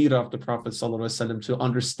from the seerah of the Prophet ﷺ, to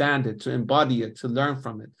understand it, to embody it, to learn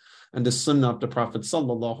from it, and the sunnah of the Prophet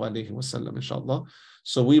ﷺ, inshallah.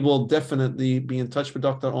 So we will definitely be in touch with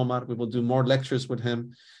Dr. Omar. We will do more lectures with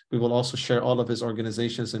him. We will also share all of his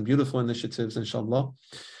organizations and beautiful initiatives, inshallah.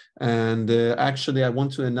 And actually, I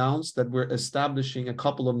want to announce that we're establishing a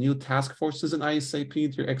couple of new task forces in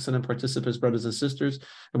ISIP, dear excellent participants, brothers and sisters.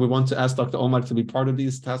 And we want to ask Dr. Omar to be part of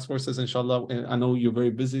these task forces, inshallah. And I know you're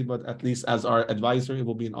very busy, but at least as our advisor, it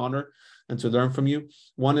will be an honor and to learn from you.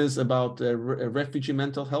 One is about refugee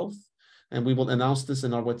mental health. And we will announce this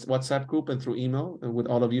in our WhatsApp group and through email with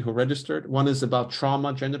all of you who registered. One is about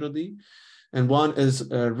trauma generally. And one is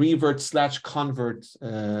revert/convert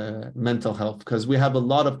mental health, because we have a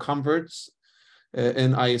lot of converts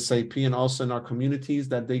in ISIP and also in our communities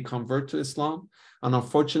that they convert to Islam. And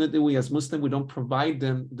unfortunately, we as Muslims, we don't provide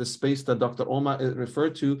them the space that Dr. Omar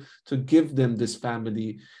referred to give them this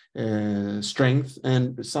family strength.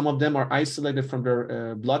 And some of them are isolated from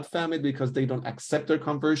their blood family because they don't accept their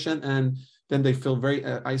conversion, and then they feel very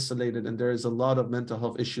isolated, and there is a lot of mental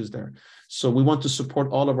health issues there. So we want to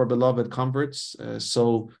support all of our beloved converts.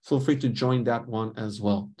 So feel free to join that one as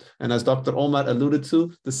well. And as Dr. Omar alluded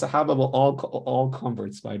to, the Sahaba were all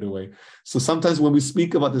converts, by the way. So sometimes when we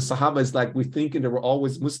speak about the Sahaba, it's like we thinking they were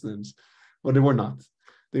always Muslims, but they were not.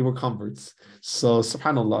 They were converts. So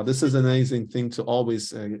subhanAllah, this is an amazing thing to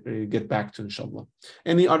always get back to, inshallah.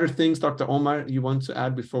 Any other things, Dr. Omar, you want to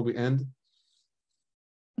add before we end?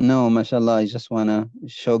 No, mashallah, I just want to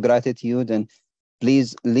show gratitude, and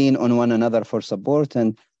please lean on one another for support,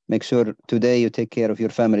 and make sure today you take care of your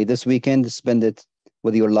family. This weekend, spend it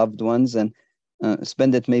with your loved ones, and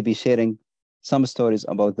spend it maybe sharing some stories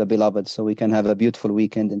about the beloved, so we can have a beautiful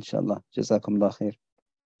weekend, inshallah. Jazakumullah khair.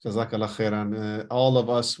 Jazakallah khairan. All of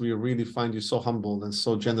us, we really find you so humble and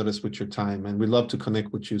so generous with your time, and we love to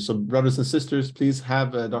connect with you. So brothers and sisters, please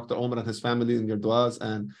have Dr. Omar and his family in your du'as,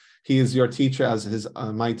 and he is your teacher as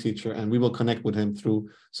my teacher, and we will connect with him through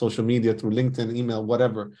social media, through LinkedIn, email,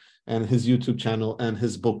 whatever, and his YouTube channel and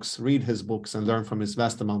his books. Read his books and learn from his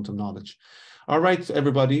vast amount of knowledge. All right,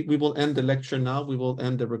 everybody, we will end the lecture now. We will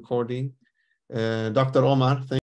end the recording. Dr. Omar, thank